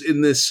lives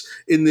in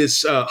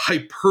this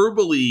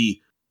hyperbole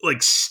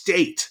like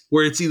state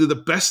where it's either the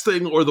best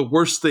thing or the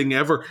worst thing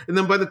ever. And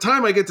then by the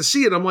time I get to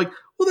see it, I'm like,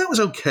 well, that was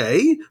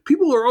okay.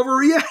 People are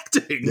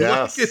overreacting.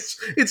 Yes.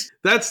 Like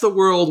that's the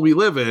world we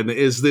live in,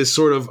 is this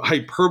sort of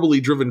hyperbole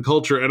driven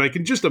culture. And I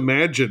can just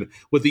imagine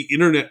what the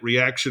internet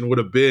reaction would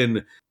have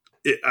been.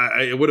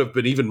 It would have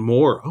been even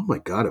more. Oh my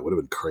God, it would have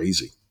been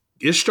crazy.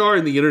 Ishtar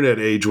in the internet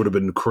age would have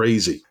been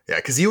crazy. Yeah,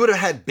 because you would have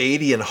had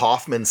Beatty and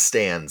Hoffman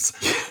stands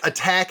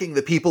attacking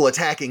the people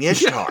attacking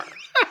Ishtar. Yeah.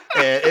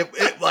 And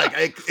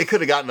it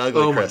could have gotten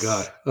ugly,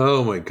 Chris.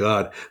 Oh my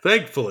God.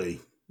 Thankfully,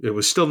 it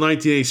was still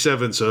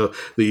 1987, so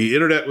the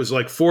internet was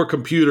like 4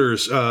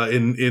 computers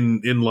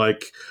in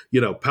like,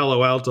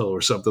 Palo Alto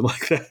or something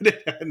like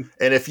that.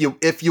 And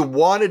if you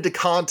wanted to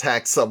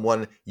contact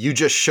someone, you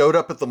just showed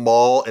up at the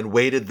mall and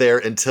waited there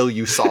until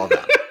you saw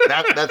them.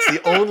 That's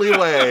the only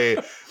way.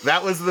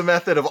 That was the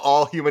method of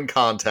all human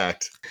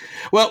contact.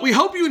 Well, we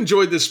hope you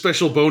enjoyed this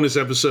special bonus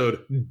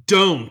episode.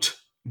 Don't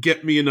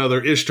get me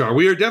another Ishtar.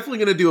 We are definitely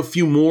going to do a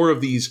few more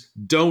of these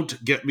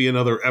Don't Get Me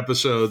Another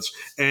episodes,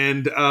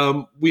 and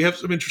we have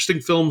some interesting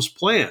films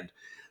planned.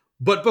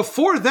 But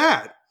before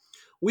that,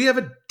 we have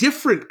a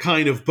different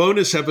kind of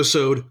bonus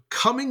episode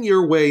coming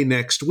your way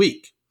next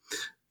week.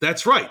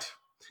 That's right.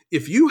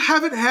 If you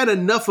haven't had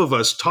enough of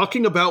us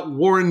talking about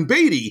Warren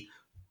Beatty,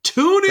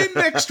 tune in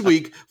next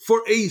week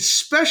for a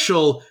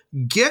special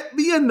Get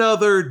Me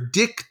Another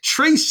Dick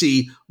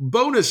Tracy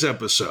bonus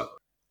episode.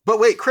 But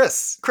wait,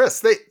 Chris,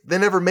 they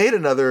never made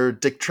another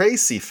Dick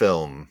Tracy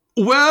film.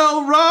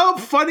 Well, Rob,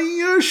 funny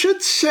you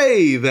should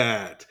say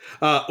that.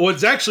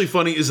 What's actually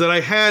funny is that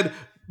I had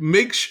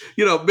make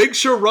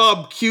sure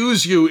Rob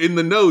cues you in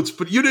the notes,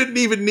 but you didn't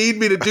even need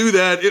me to do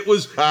that. It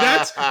was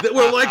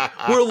we're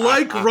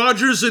like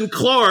Rogers and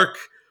Clark.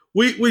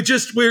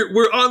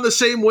 We're on the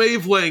same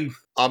wavelength.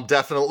 I'm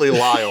definitely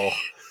Lyle.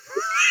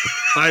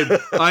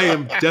 I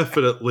am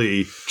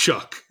definitely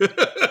Chuck.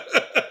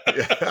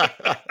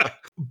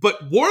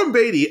 But Warren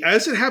Beatty,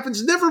 as it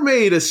happens, never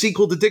made a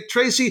sequel to Dick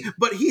Tracy,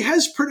 but he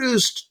has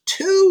produced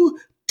 2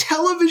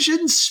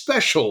 television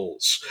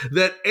specials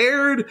that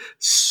aired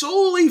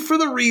solely for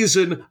the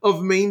reason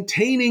of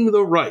maintaining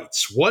the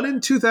rights. One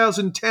in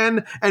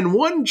 2010 and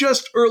one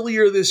just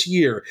earlier this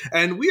year.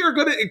 And we are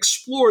going to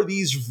explore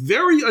these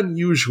very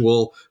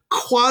unusual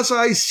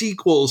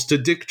quasi-sequels to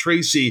Dick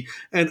Tracy.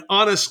 And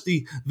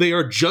honestly, they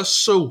are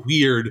just so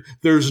weird.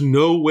 There's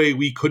no way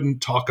we couldn't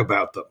talk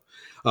about them.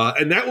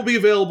 And that will be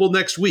available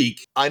next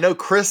week. I know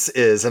Chris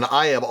is, and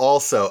I am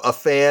also a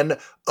fan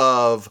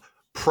of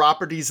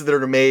properties that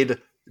are made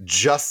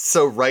just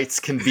so rights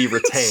can be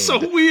retained. It's so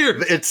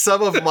weird. It's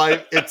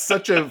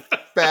such a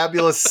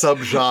fabulous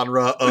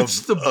subgenre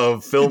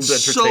of filmed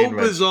entertainment. So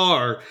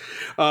bizarre.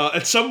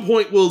 At some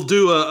point, we'll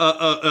do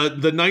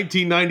the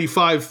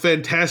 1995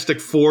 Fantastic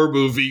Four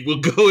movie.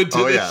 We'll go into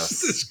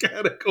this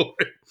category.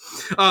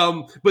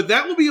 But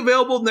that will be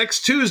available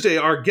next Tuesday,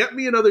 our Get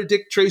Me Another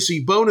Dick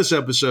Tracy bonus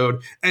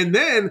episode. And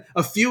then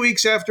a few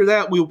weeks after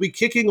that, we'll be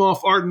kicking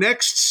off our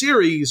next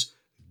series,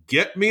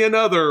 Get Me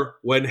Another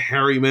When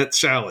Harry Met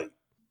Sally.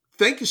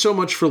 Thank you so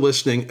much for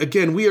listening.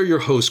 Again, we are your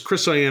hosts,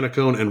 Chris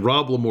Iannacone and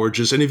Rob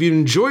Lamorges. And if you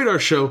enjoyed our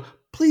show,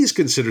 please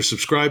consider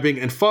subscribing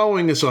and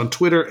following us on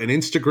Twitter and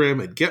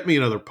Instagram at Get Me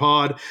Another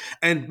Pod.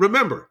 And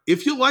remember,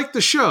 if you like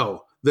the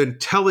show, then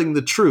telling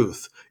the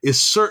truth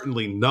is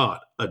certainly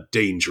not a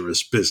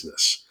dangerous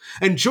business.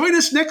 And join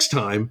us next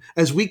time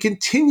as we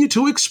continue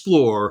to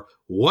explore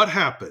what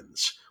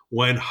happens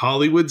when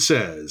Hollywood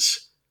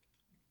says,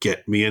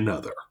 get me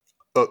another.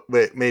 Oh,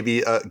 wait,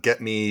 maybe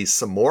get me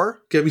some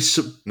more? Get me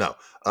some... No.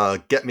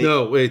 Get me...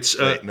 No, wait.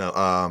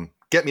 No.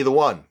 Get me the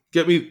one.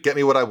 Get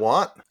me what I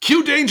want.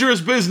 Cue dangerous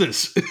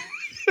business. Truth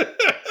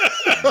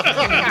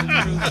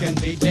can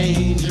be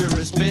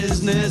dangerous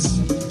business.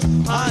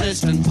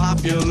 Honest and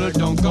popular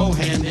don't go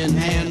hand in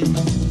hand.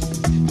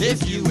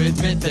 If you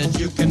admit that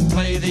you can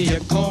play the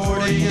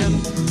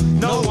accordion,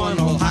 no one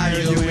will hire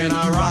you in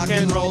a rock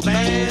and roll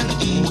band.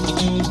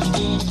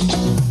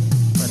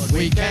 But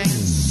we can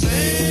sing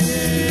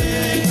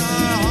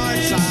our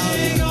hearts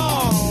out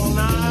all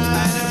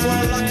night. And if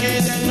we're lucky,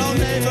 then no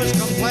neighbors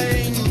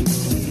complain.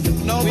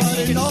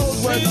 Nobody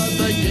knows where the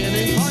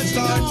beginning part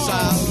starts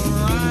out.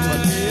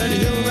 But being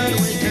human,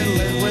 we can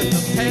live with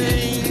the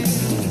pain.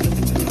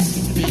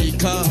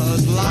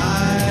 Because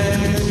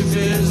life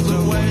is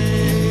the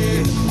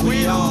way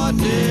we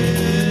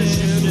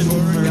audition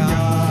for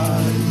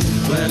God.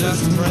 Let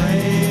us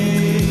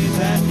pray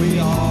that we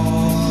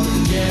all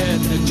get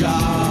the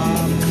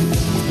job.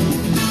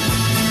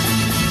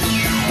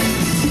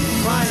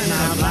 Crying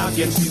out loud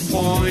gets you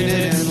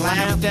pointed and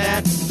laughed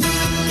at.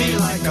 Feel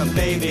like a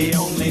baby,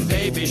 only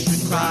babies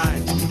should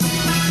cry.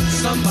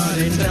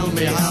 Somebody tell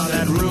me how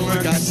that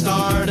rumor got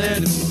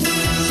started.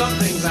 Some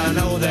things I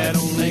know that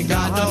only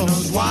God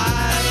knows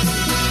why.